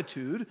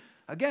attitude,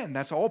 again,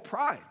 that's all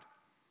pride.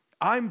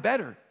 I'm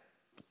better.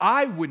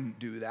 I wouldn't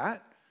do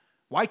that.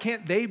 Why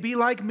can't they be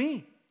like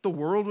me? The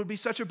world would be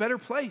such a better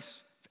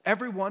place if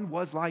everyone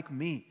was like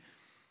me.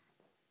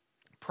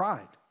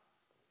 Pride.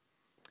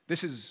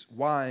 This is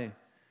why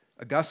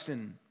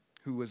Augustine,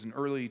 who was an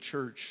early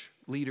church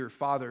leader,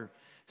 father,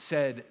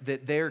 said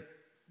that there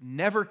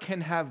never can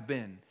have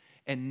been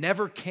and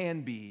never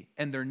can be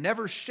and there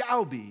never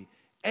shall be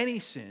any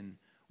sin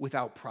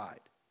without pride.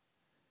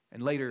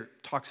 And later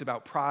talks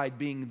about pride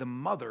being the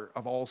mother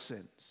of all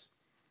sins.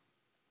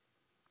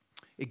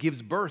 It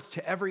gives birth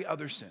to every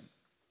other sin.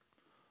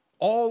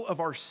 All of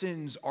our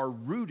sins are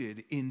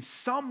rooted in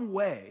some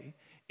way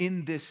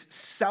in this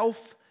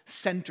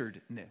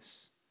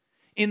self-centeredness.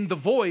 In the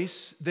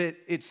voice that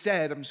it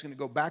said, I'm just going to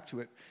go back to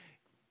it,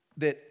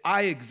 that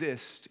I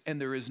exist and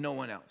there is no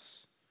one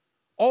else.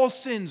 All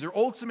sins are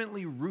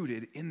ultimately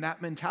rooted in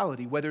that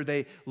mentality, whether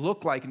they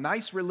look like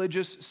nice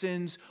religious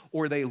sins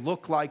or they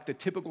look like the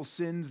typical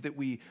sins that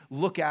we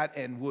look at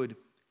and would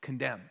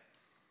condemn.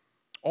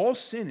 All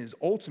sin is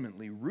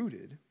ultimately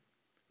rooted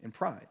in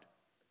pride.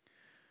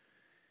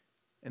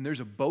 And there's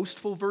a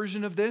boastful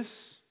version of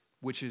this,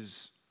 which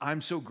is,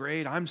 I'm so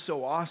great, I'm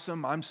so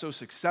awesome, I'm so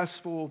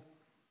successful,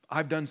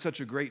 I've done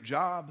such a great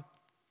job.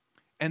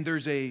 And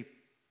there's a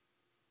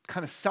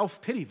kind of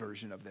self-pity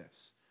version of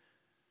this.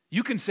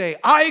 You can say,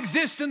 I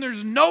exist and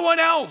there's no one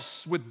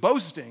else with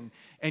boasting.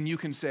 And you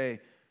can say,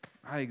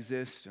 I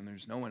exist and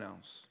there's no one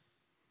else.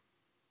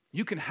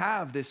 You can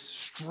have this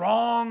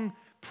strong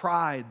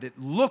pride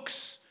that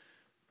looks,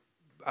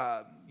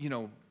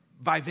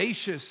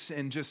 vivacious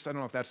and just, I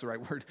don't know if that's the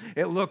right word.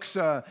 It looks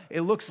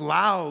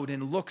loud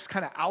and looks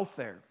kind of out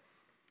there.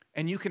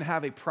 And you can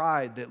have a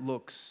pride that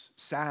looks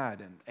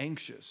sad and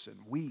anxious and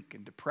weak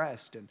and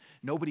depressed and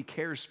nobody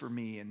cares for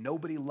me and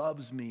nobody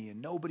loves me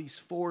and nobody's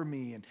for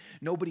me and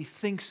nobody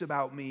thinks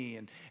about me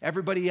and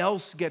everybody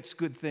else gets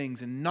good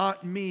things and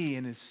not me,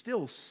 and is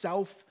still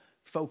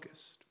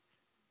self-focused.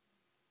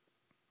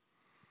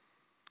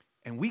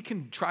 And we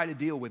can try to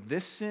deal with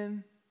this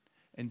sin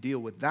and deal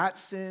with that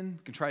sin.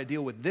 We can try to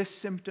deal with this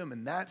symptom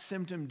and that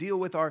symptom, deal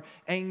with our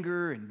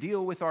anger and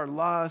deal with our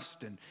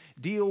lust and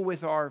deal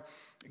with our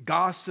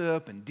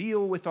gossip and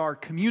deal with our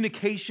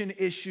communication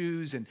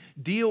issues and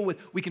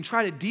we can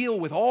try to deal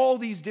with all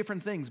these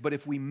different things. But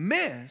if we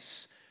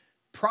miss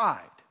pride,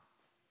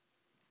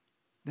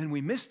 then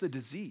we miss the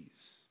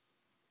disease.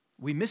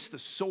 We miss the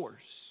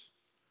source,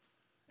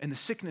 and the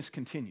sickness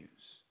continues.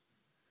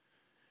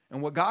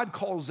 And what God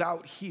calls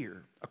out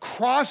here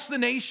across the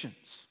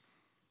nations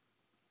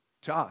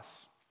to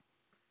us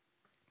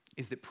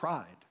is that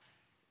pride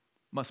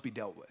must be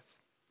dealt with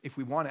if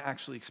we want to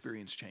actually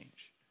experience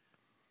change,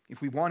 if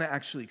we want to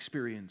actually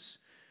experience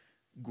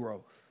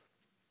growth.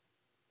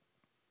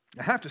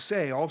 I have to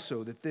say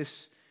also that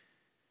this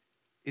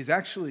is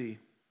actually,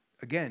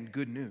 again,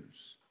 good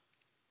news,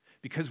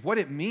 because what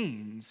it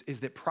means is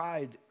that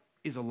pride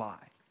is a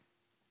lie.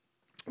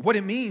 What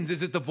it means is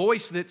that the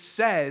voice that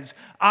says,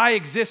 I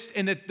exist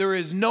and that there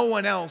is no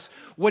one else,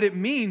 what it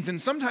means, and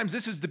sometimes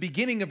this is the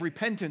beginning of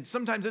repentance,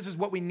 sometimes this is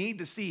what we need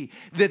to see,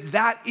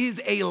 that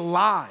is a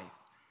lie.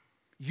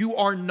 You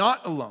are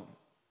not alone.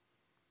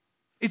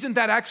 Isn't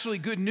that actually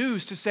good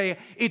news to say,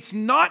 it's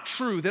not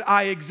true that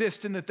I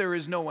exist and that there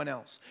is no one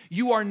else?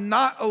 You are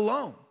not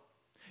alone.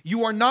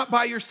 You are not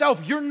by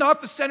yourself. You're not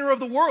the center of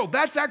the world.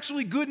 That's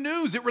actually good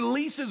news. It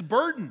releases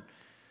burden.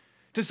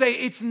 To say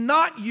it's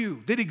not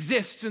you that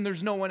exists and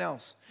there's no one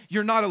else.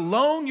 You're not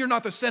alone. You're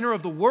not the center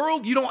of the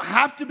world. You don't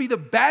have to be the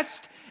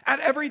best at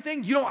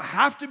everything. You don't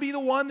have to be the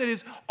one that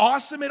is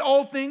awesome at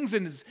all things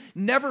and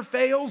never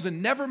fails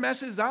and never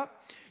messes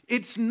up.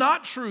 It's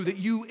not true that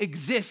you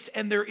exist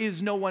and there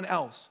is no one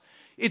else.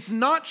 It's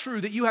not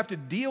true that you have to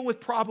deal with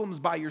problems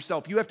by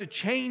yourself. You have to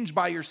change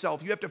by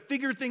yourself. You have to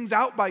figure things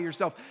out by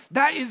yourself.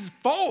 That is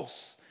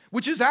false,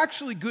 which is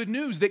actually good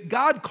news. That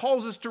God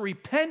calls us to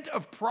repent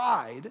of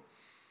pride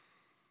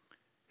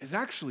is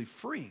actually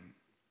freeing,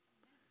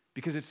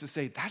 because it's to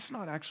say that's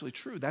not actually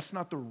true. That's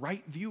not the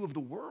right view of the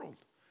world.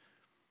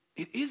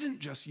 It isn't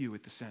just you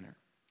at the center.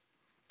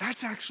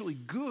 That's actually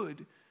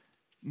good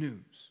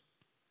news.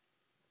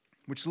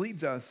 Which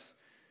leads us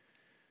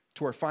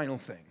to our final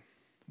thing,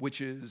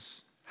 which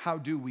is, how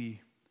do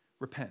we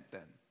repent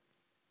then?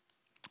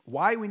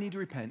 Why we need to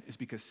repent is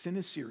because sin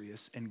is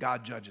serious and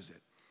God judges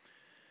it.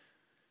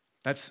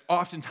 That's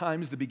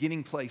oftentimes the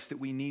beginning place that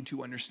we need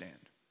to understand.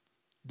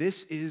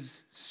 This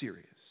is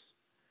serious.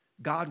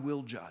 God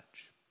will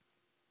judge.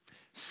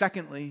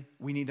 Secondly,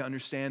 we need to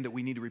understand that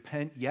we need to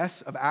repent,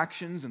 yes, of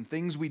actions and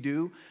things we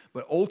do,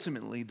 but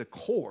ultimately the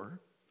core,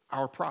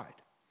 our pride.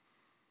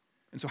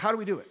 And so how do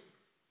we do it?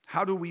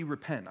 How do we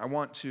repent? I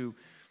want to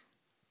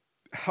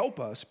help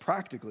us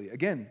practically.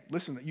 Again,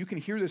 listen, you can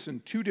hear this in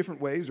two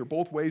different ways or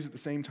both ways at the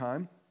same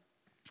time.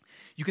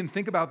 You can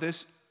think about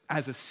this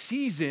as a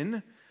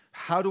season.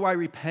 How do I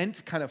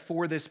repent kind of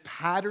for this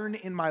pattern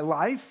in my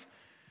life?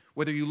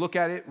 Whether you look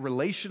at it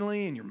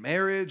relationally in your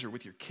marriage or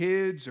with your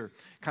kids or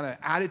kind of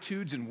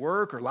attitudes in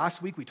work, or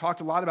last week we talked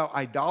a lot about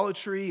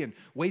idolatry and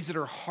ways that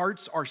our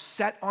hearts are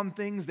set on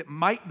things that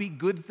might be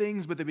good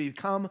things, but they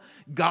become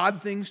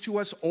God things to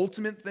us,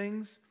 ultimate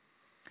things.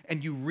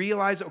 And you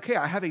realize, okay,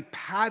 I have a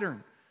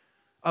pattern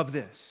of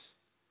this.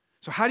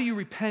 So how do you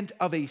repent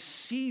of a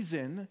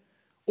season,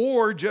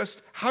 or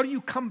just how do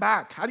you come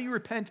back? How do you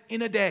repent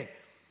in a day?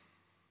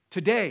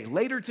 Today,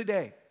 later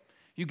today.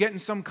 You get in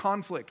some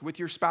conflict with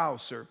your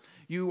spouse, or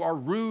you are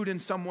rude in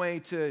some way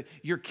to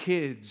your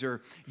kids,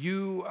 or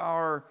you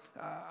are,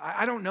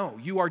 I don't know,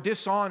 you are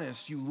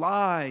dishonest, you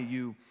lie,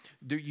 you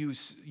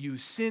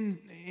sin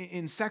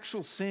in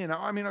sexual sin.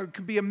 I mean, it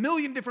could be a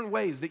million different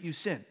ways that you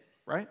sin,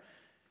 right?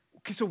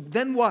 Okay, so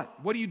then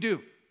what? What do you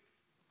do?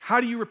 How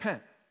do you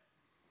repent?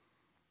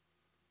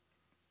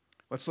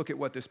 Let's look at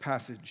what this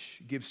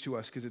passage gives to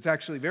us, because it's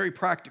actually very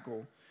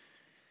practical.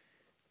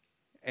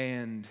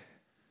 And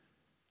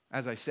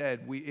as I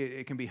said,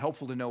 it can be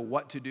helpful to know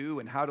what to do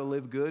and how to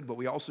live good, but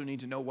we also need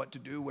to know what to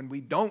do when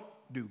we don't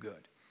do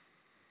good.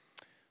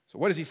 So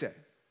what does he say?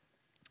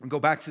 I'll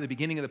go back to the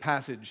beginning of the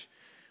passage,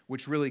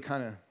 which really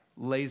kind of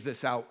lays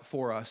this out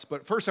for us.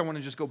 But first I want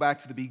to just go back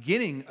to the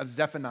beginning of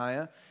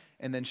Zephaniah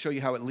and then show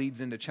you how it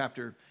leads into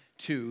chapter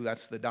 2.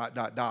 That's the ...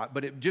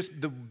 But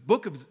the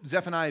book of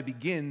Zephaniah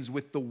begins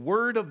with the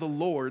word of the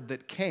Lord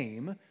that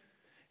came,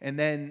 and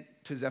then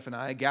to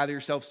Zephaniah, gather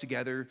yourselves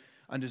together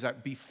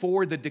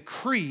before the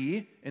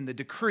decree, and the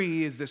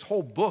decree is this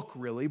whole book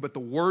really, but the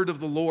word of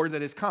the Lord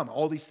that has come,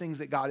 all these things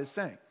that God is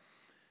saying.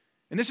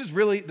 And this is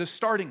really the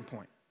starting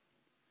point.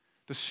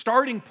 The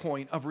starting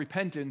point of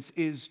repentance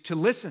is to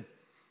listen.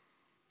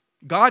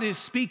 God is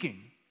speaking.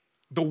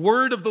 The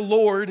word of the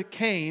Lord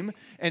came,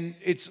 and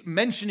it's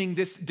mentioning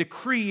this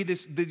decree,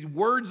 the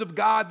words of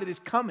God that is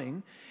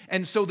coming.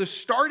 And so the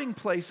starting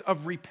place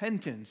of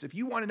repentance, if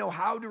you want to know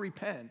how to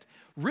repent,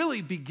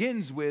 really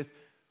begins with,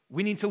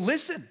 we need to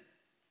listen.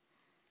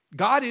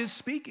 God is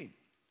speaking.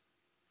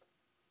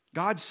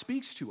 God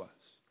speaks to us.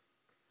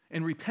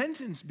 And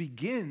repentance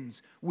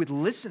begins with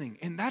listening,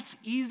 and that's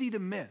easy to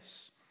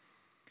miss.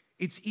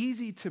 It's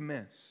easy to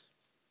miss.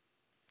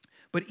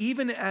 But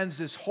even as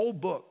this whole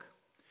book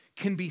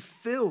can be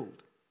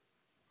filled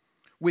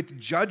with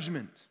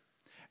judgment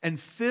and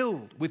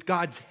filled with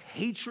God's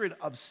hatred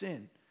of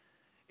sin,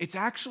 it's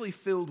actually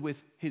filled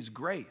with His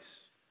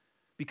grace.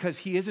 Because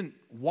He isn't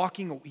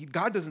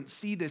God doesn't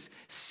see this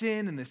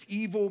sin and this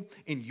evil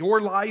in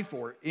your life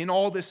or in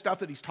all this stuff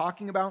that He's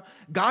talking about.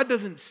 God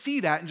doesn't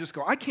see that and just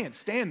go, I can't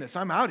stand this,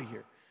 I'm out of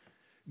here.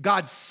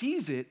 God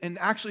sees it and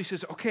actually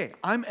says, okay,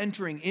 I'm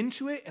entering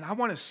into it and I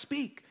want to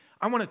speak.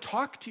 I want to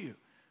talk to you.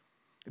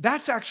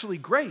 That's actually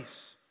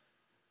grace.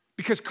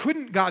 Because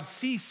couldn't God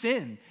see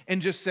sin and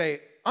just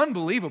say,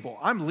 unbelievable,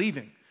 I'm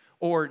leaving?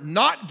 Or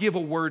not give a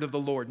word of the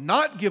Lord,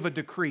 not give a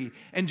decree,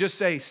 and just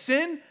say,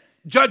 sin,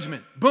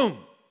 judgment, boom,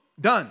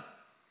 done.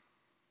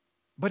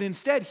 But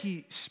instead,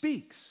 He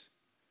speaks.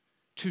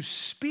 To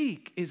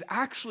speak is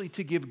actually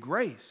to give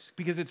grace,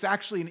 because it's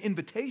actually an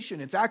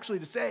invitation. It's actually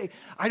to say,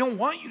 I don't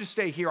want you to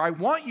stay here. I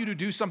want you to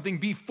do something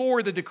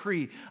before the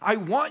decree. I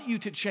want you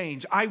to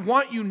change. I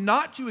want you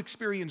not to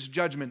experience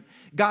judgment.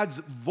 God's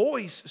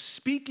voice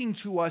speaking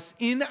to us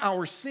in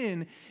our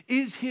sin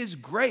is His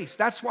grace.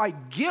 That's why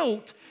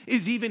guilt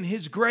is even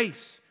His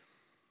grace.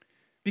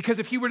 Because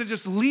if He were to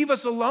just leave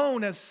us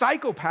alone as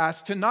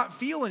psychopaths to not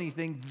feel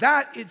anything,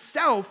 that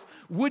itself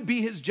would be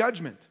His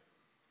judgment.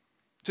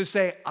 To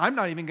say, I'm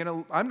not even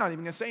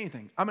gonna say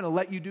anything. I'm gonna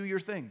let you do your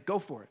thing. Go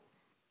for it.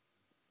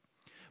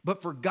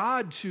 But for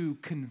God to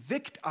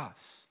convict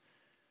us,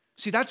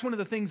 see, that's one of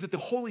the things that the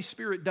Holy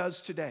Spirit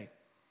does today.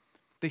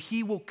 That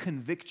He will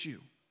convict you.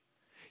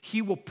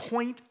 He will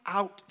point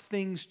out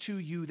things to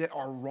you that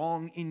are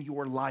wrong in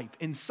your life.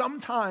 And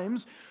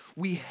sometimes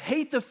we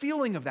hate the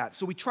feeling of that.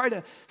 So we try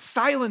to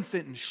silence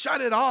it and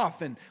shut it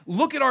off and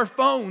look at our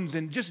phones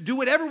and just do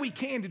whatever we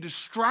can to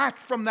distract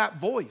from that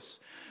voice.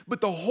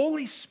 But the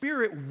Holy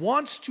Spirit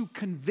wants to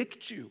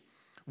convict you,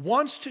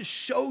 wants to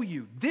show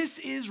you this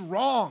is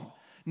wrong.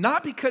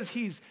 Not because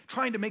he's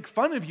trying to make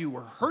fun of you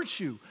or hurt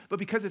you, but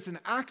because it's an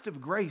act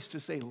of grace to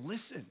say,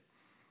 listen.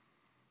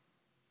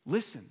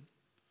 Listen.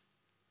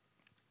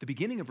 The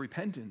beginning of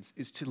repentance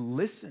is to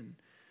listen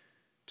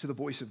to the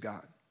voice of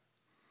God,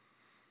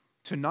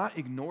 to not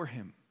ignore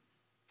him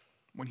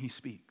when he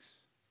speaks.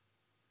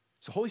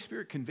 Is the Holy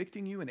Spirit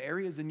convicting you in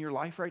areas in your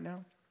life right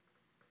now?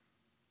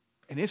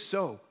 And if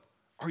so,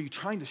 are you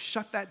trying to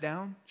shut that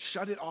down,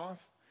 shut it off,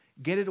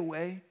 get it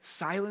away,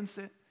 silence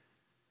it?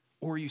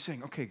 Or are you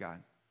saying, okay,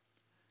 God,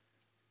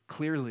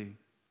 clearly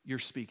you're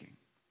speaking.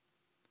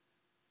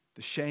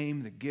 The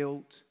shame, the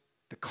guilt,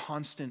 the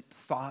constant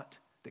thought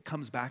that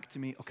comes back to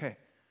me, okay,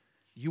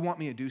 you want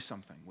me to do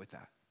something with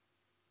that.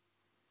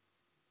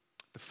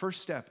 The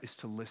first step is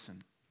to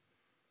listen.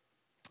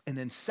 And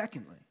then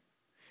secondly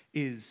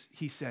is,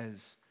 he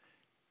says,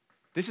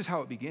 this is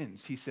how it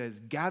begins. He says,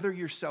 gather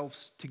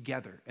yourselves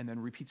together, and then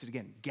repeats it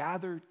again,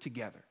 gather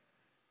together.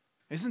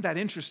 Isn't that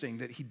interesting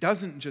that he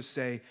doesn't just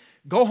say,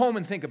 go home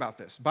and think about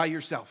this by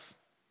yourself?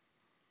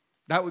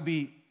 That would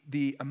be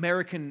the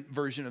American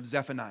version of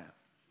Zephaniah.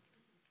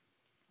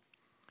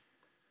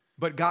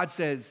 But God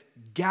says,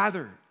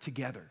 gather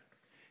together.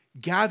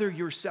 Gather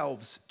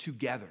yourselves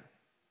together.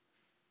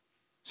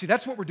 See,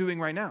 that's what we're doing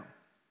right now.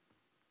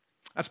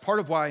 That's part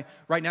of why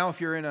right now,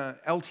 if you're in a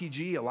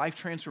LTG, a life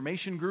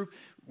transformation group,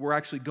 we're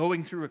actually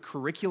going through a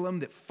curriculum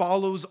that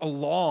follows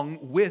along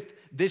with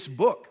this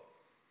book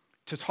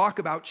to talk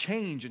about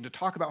change and to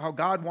talk about how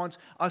God wants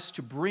us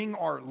to bring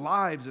our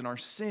lives and our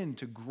sin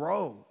to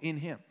grow in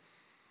him.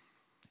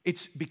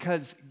 It's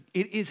because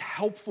it is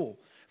helpful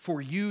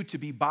for you to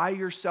be by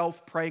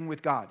yourself praying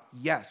with God.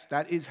 Yes,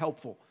 that is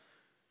helpful.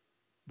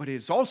 But it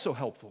is also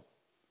helpful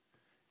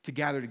to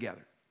gather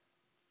together.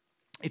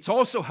 It's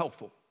also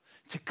helpful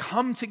to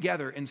come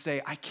together and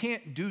say, I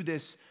can't do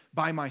this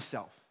by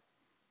myself.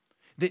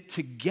 That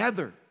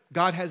together,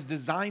 God has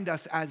designed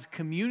us as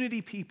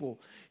community people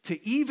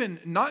to even,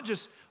 not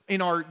just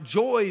in our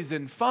joys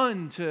and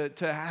fun to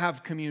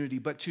have community,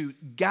 but to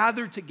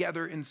gather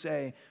together and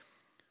say,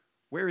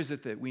 where is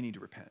it that we need to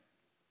repent?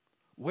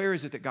 Where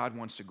is it that God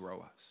wants to grow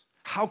us?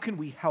 How can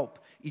we help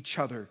each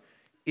other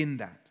in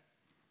that?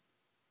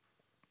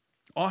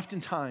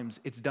 Oftentimes,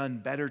 it's done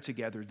better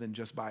together than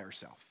just by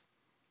ourselves.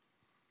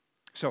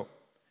 So,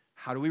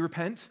 how do we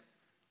repent?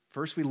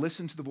 First, we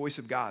listen to the voice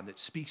of God that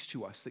speaks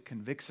to us, that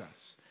convicts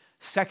us.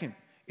 Second,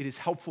 it is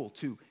helpful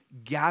to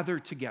gather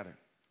together.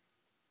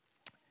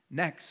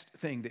 Next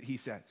thing that he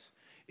says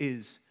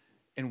is,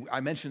 and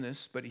I mentioned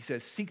this, but he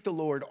says, seek the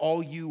Lord,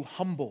 all you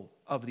humble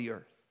of the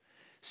earth.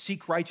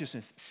 Seek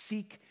righteousness,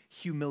 seek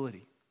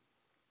humility.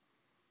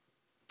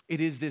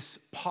 It is this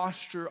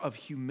posture of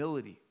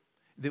humility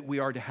that we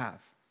are to have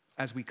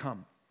as we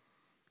come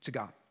to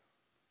God.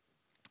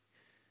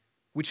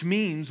 Which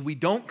means we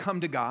don't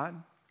come to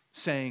God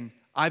saying,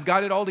 I've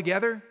got it all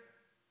together.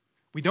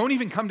 We don't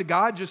even come to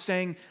God just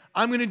saying,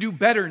 I'm going to do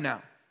better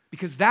now,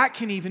 because that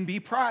can even be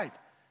pride.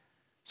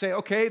 Say,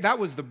 okay, that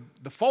was the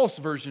false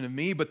version of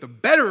me, but the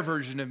better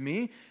version of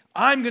me,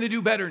 I'm going to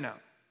do better now.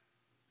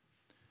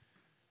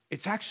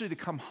 It's actually to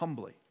come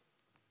humbly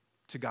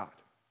to God.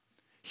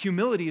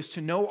 Humility is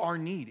to know our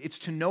need. It's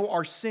to know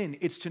our sin.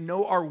 It's to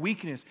know our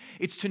weakness.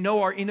 It's to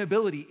know our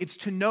inability. It's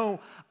to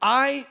know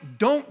I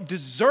don't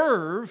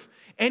deserve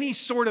any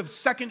sort of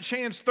second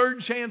chance, third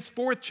chance,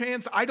 fourth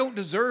chance. I don't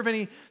deserve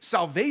any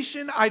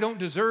salvation. I don't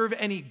deserve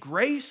any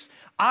grace.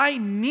 I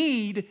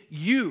need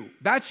you.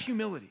 That's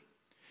humility.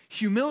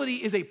 Humility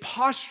is a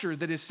posture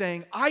that is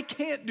saying, I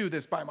can't do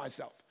this by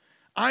myself.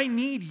 I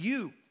need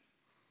you.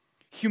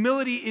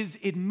 Humility is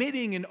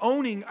admitting and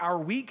owning our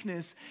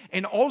weakness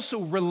and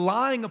also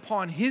relying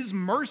upon his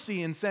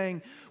mercy and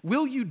saying,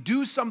 will you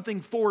do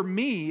something for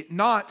me?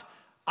 Not,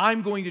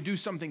 I'm going to do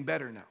something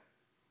better now.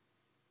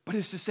 But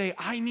it's to say,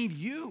 I need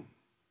you.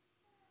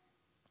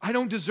 I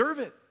don't deserve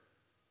it.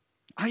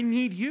 I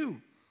need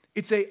you.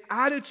 It's an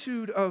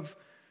attitude of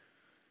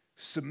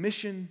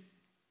submission,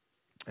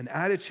 an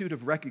attitude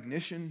of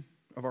recognition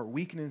of our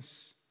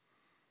weakness.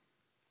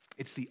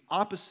 It's the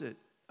opposite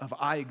of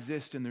I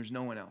exist and there's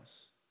no one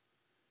else.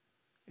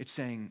 It's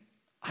saying,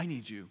 I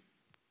need you.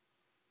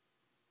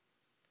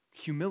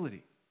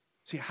 Humility.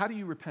 See, how do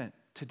you repent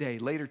today,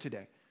 later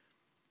today?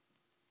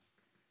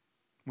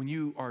 When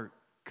you are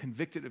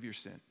convicted of your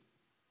sin.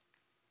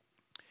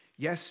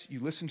 Yes, you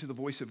listen to the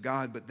voice of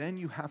God, but then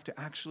you have to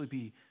actually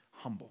be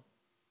humble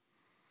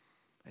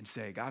and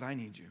say, God, I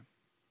need you.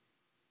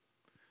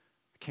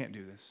 I can't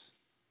do this.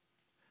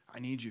 I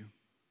need you.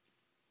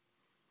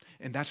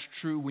 And that's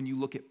true when you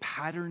look at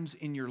patterns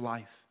in your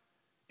life.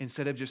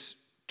 Instead of just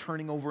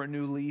turning over a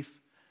new leaf,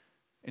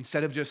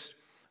 instead of just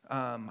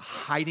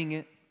hiding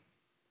it,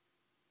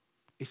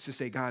 it's to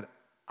say, God,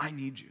 I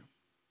need you.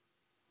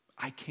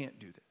 I can't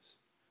do this.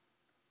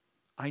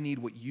 I need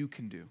what you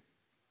can do.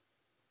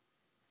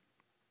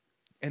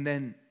 And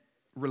then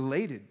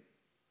related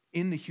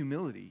in the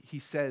humility, he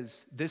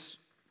says this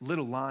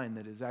little line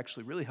that is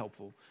actually really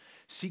helpful.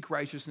 Seek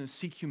righteousness,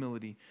 seek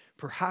humility.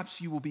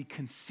 Perhaps you will be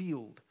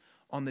concealed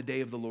on the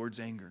day of the Lord's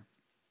anger.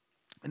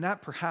 And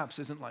that perhaps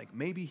isn't like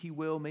maybe he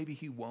will, maybe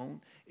he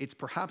won't. It's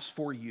perhaps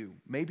for you.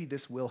 Maybe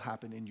this will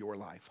happen in your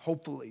life.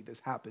 Hopefully this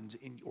happens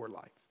in your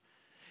life.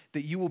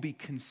 That you will be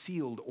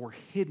concealed or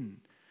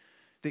hidden.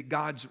 That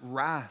God's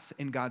wrath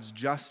and God's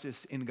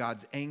justice and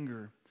God's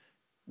anger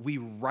we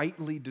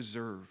rightly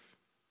deserve.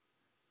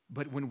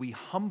 But when we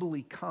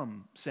humbly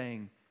come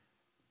saying,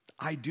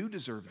 I do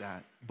deserve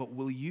that, but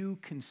will you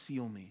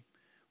conceal me?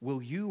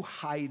 Will you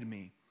hide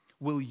me?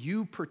 Will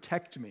you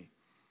protect me?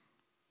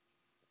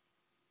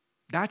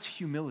 That's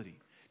humility.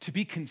 To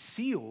be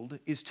concealed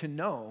is to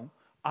know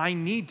I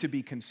need to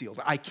be concealed.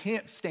 I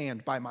can't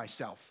stand by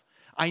myself.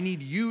 I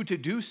need you to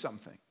do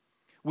something,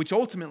 which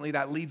ultimately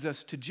that leads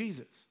us to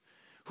Jesus,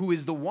 who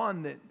is the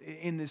one that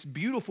in this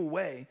beautiful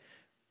way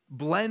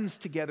blends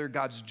together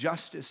God's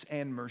justice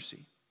and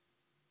mercy.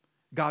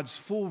 God's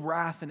full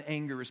wrath and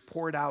anger is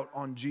poured out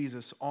on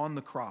Jesus on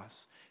the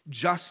cross,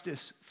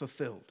 justice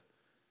fulfilled.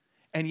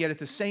 And yet at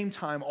the same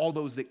time, all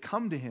those that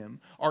come to him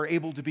are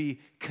able to be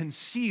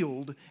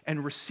concealed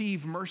and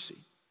receive mercy.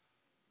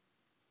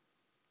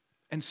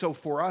 And so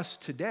for us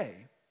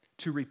today,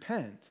 to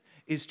repent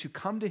is to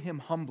come to him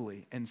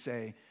humbly and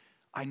say,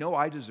 I know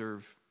I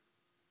deserve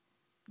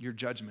your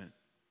judgment,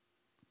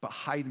 but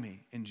hide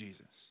me in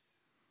Jesus.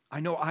 I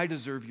know I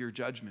deserve your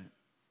judgment,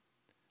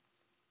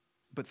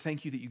 but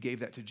thank you that you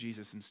gave that to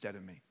Jesus instead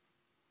of me.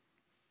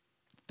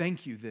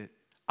 Thank you that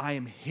I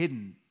am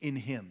hidden in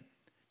him,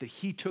 that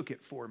he took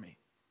it for me.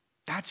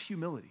 That's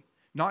humility.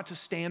 Not to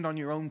stand on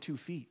your own 2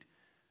 feet,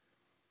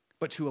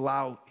 but to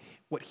allow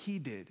what he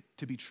did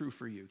to be true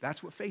for you.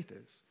 That's what faith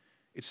is.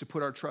 It's to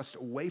put our trust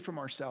away from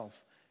ourselves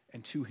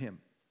and to him.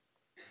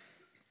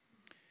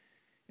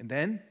 And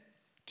then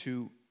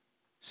to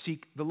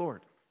seek the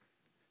Lord.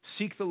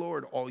 Seek the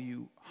Lord, all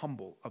you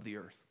humble of the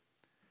earth.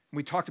 And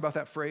we talked about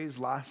that phrase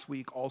last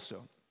week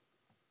also.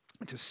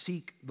 To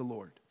seek the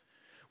Lord.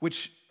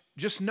 Which,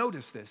 just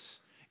notice this.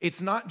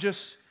 It's not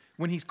just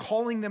when he's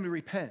calling them to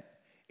repent,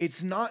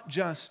 it's not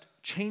just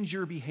change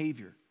your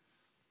behavior,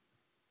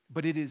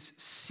 but it is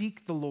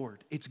seek the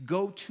Lord. It's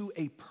go to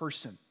a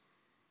person.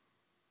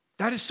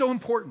 That is so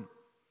important.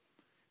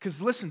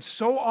 Because listen,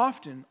 so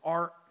often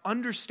our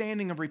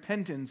understanding of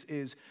repentance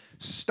is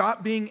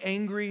stop being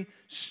angry,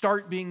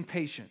 start being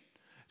patient.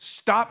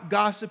 Stop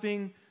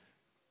gossiping,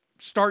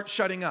 start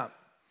shutting up.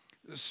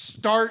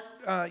 Stop,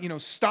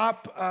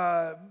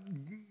 I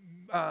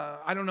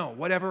don't know,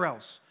 whatever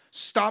else.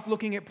 Stop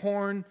looking at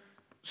porn,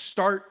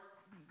 start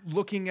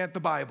looking at the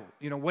Bible,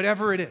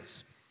 whatever it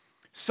is.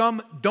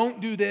 Some don't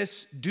do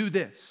this, do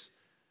this.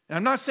 And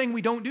I'm not saying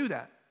we don't do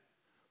that,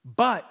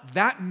 but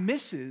that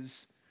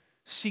misses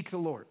seek the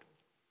Lord.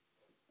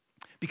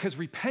 Because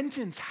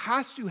repentance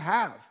has to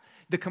have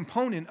the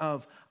component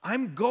of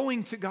I'm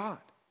going to God.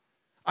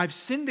 I've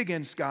sinned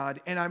against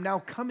God and I'm now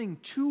coming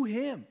to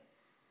him.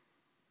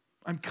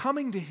 I'm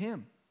coming to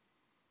him.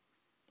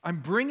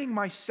 I'm bringing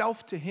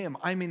myself to him.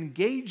 I'm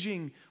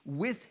engaging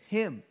with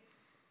him,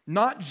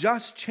 not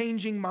just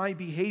changing my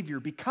behavior,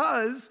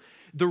 because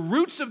the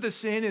roots of the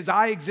sin is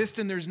I exist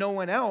and there's no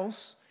one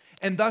else,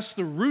 and thus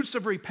the roots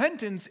of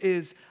repentance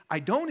is I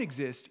don't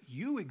exist,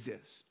 you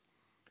exist.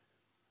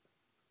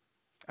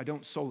 I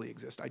don't solely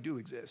exist, I do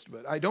exist,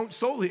 but I don't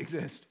solely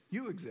exist,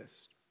 you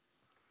exist.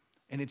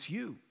 And it's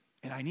you,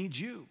 and I need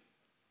you.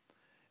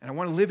 And I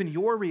want to live in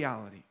your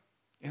reality.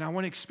 And I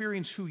want to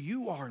experience who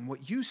you are and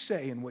what you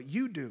say and what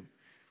you do.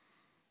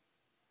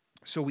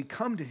 So we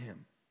come to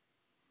him.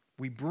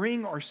 We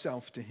bring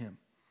ourselves to him.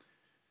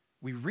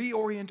 We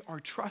reorient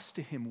our trust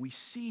to him. We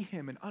see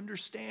him and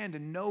understand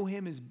and know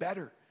him is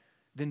better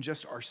than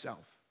just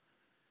ourselves.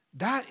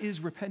 That is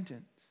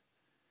repentance.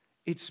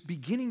 It's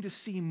beginning to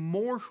see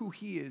more who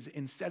he is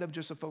instead of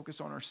just a focus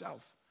on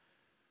ourselves.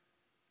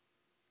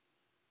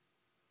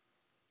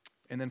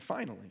 And then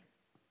finally,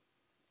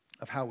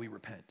 of how we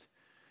repent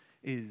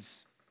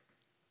is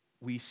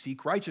we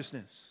seek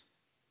righteousness,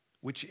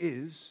 which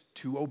is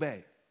to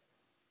obey.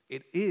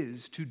 It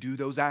is to do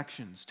those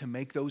actions, to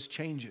make those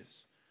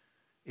changes.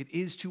 It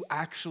is to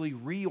actually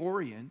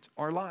reorient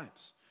our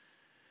lives.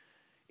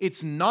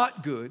 It's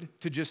not good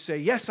to just say,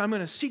 yes, I'm going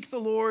to seek the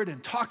Lord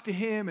and talk to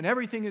him and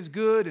everything is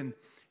good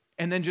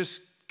and then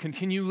just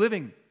continue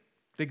living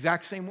the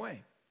exact same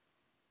way.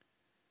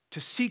 To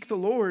seek the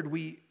Lord,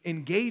 we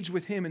engage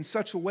with him in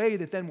such a way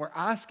that then we're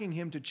asking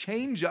him to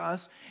change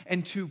us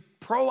and to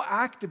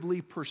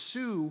proactively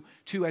pursue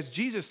to, as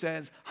Jesus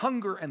says,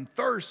 hunger and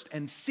thirst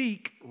and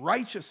seek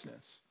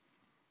righteousness.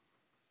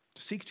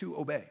 To seek to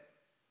obey.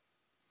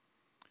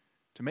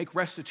 To make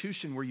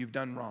restitution where you've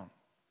done wrong.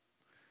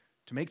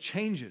 To make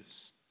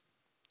changes.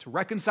 To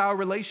reconcile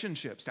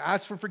relationships. To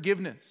ask for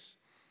forgiveness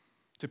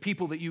to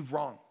people that you've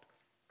wronged.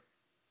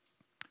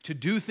 To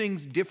do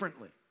things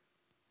differently.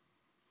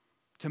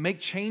 To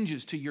make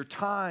changes to your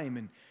time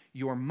and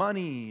your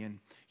money and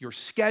your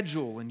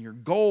schedule and your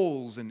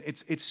goals. And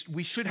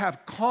we should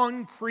have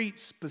concrete,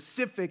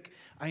 specific,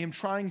 I am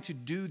trying to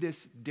do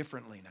this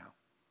differently now.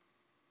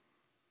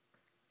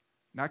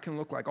 That can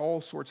look like all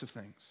sorts of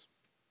things.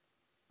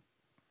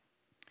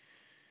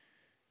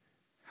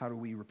 How do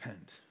we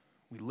repent?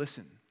 We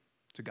listen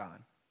to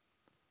God.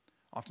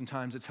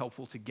 Oftentimes it's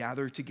helpful to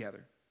gather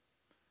together.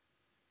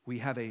 We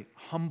have a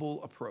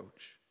humble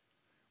approach.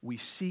 We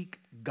seek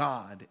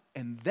God,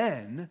 and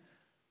then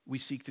we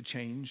seek to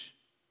change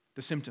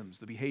the symptoms,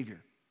 the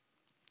behavior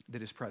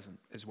that is present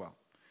as well.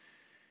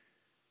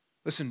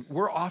 Listen,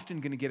 we're often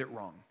going to get it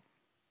wrong.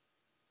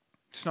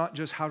 It's not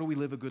just how do we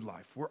live a good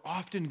life. We're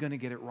often going to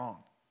get it wrong.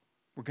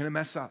 We're going to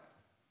mess up.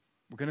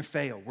 We're going to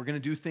fail. We're going to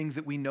do things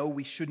that we know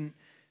we shouldn't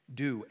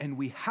do. And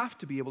we have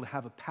to be able to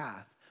have a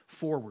path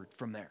forward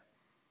from there.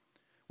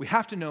 We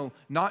have to know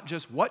not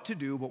just what to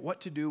do, but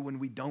what to do when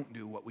we don't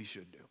do what we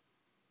should do.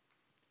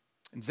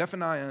 And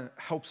Zephaniah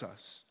helps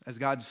us as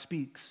God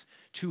speaks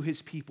to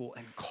his people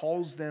and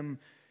calls them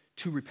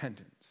to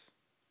repentance.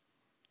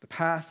 The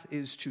path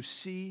is to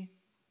see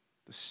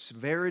the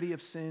severity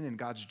of sin and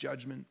God's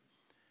judgment.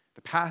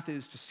 The path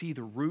is to see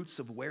the roots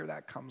of where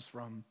that comes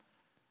from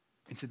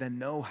and to then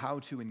know how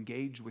to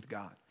engage with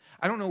God.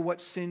 I don't know what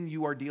sin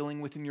you are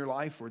dealing with in your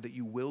life or that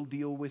you will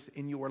deal with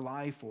in your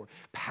life or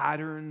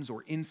patterns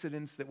or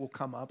incidents that will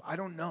come up. I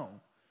don't know.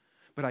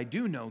 But I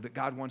do know that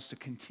God wants to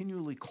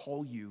continually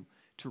call you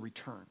to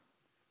return,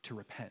 to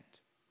repent.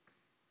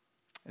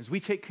 As we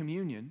take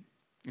communion,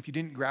 if you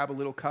didn't grab a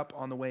little cup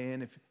on the way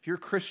in, if you're a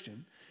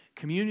Christian,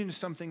 communion is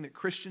something that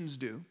Christians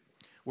do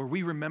where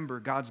we remember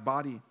God's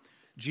body,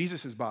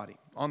 Jesus' body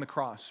on the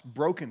cross,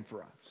 broken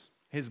for us,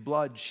 his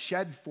blood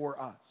shed for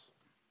us.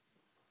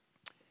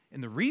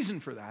 And the reason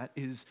for that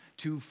is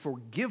to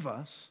forgive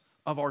us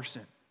of our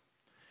sin,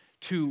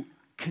 to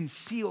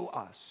conceal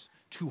us,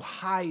 to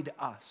hide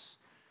us.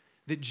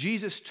 That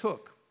Jesus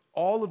took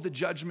all of the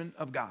judgment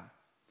of God,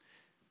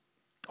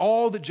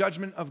 all the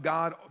judgment of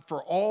God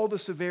for all the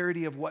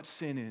severity of what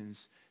sin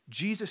is.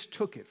 Jesus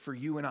took it for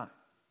you and I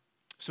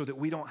so that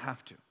we don't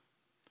have to.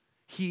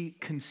 He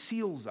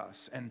conceals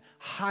us and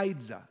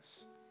hides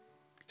us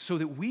so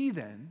that we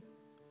then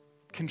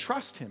can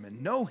trust him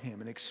and know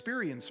him and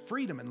experience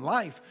freedom and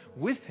life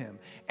with him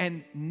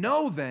and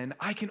know then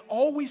I can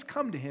always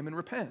come to him and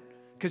repent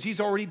because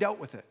he's already dealt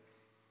with it.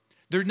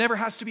 There never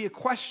has to be a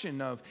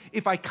question of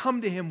if I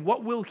come to him,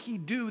 what will he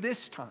do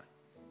this time?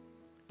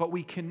 But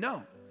we can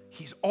know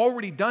he's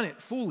already done it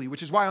fully,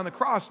 which is why on the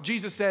cross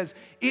Jesus says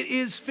it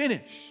is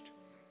finished.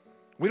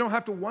 We don't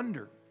have to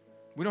wonder.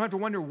 We don't have to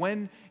wonder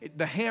when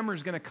the hammer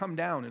is going to come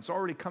down. It's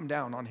already come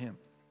down on him.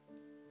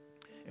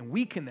 And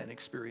we can then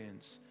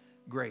experience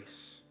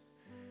grace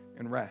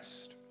and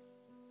rest.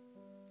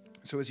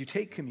 So as you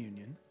take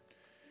communion,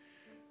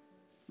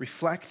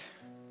 reflect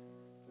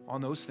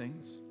on those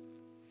things.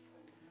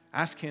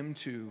 Ask him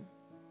to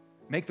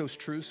make those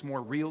truths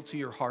more real to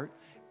your heart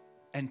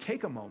and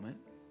take a moment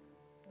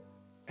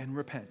and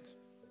repent.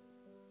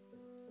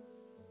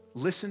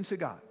 Listen to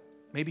God.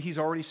 Maybe he's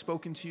already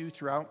spoken to you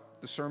throughout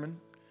the sermon.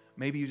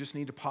 Maybe you just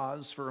need to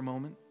pause for a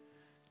moment.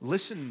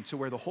 Listen to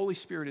where the Holy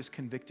Spirit is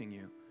convicting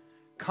you.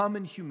 Come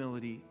in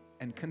humility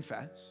and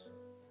confess.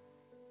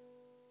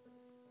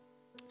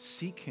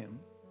 Seek him.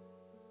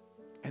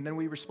 And then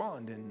we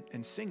respond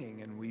in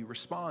singing, and we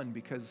respond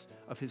because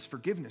of his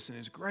forgiveness and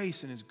his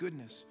grace and his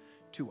goodness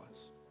to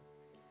us.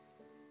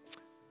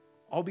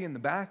 I'll be in the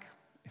back.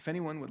 If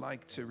anyone would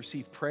like to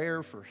receive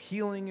prayer for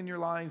healing in your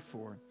life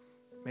or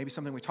maybe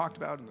something we talked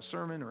about in the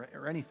sermon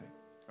or anything,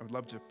 I would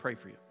love to pray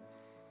for you.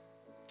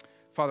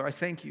 Father, I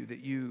thank you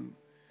that you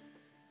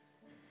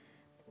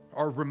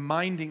are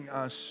reminding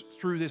us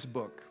through this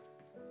book.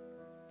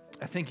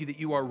 I thank you that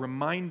you are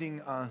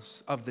reminding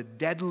us of the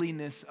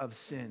deadliness of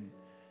sin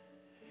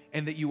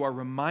and that you are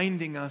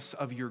reminding us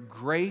of your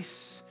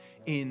grace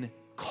in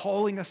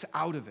calling us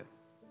out of it.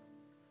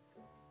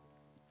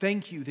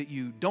 Thank you that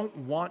you don't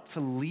want to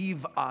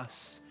leave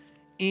us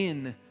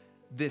in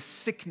this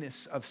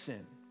sickness of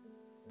sin,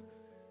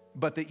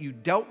 but that you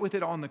dealt with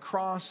it on the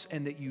cross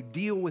and that you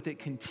deal with it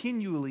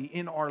continually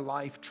in our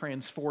life,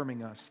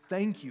 transforming us.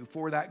 Thank you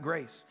for that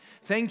grace.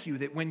 Thank you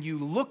that when you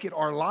look at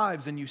our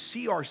lives and you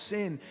see our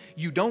sin,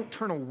 you don't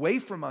turn away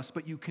from us,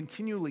 but you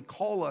continually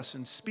call us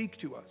and speak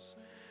to us.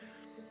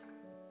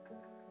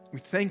 We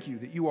thank you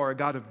that you are a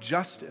God of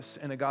justice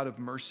and a God of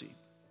mercy.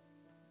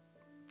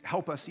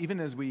 Help us,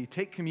 even as we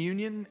take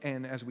communion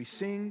and as we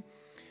sing,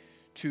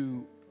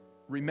 to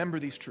remember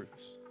these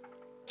truths.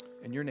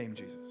 In your name,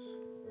 Jesus.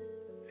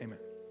 Amen.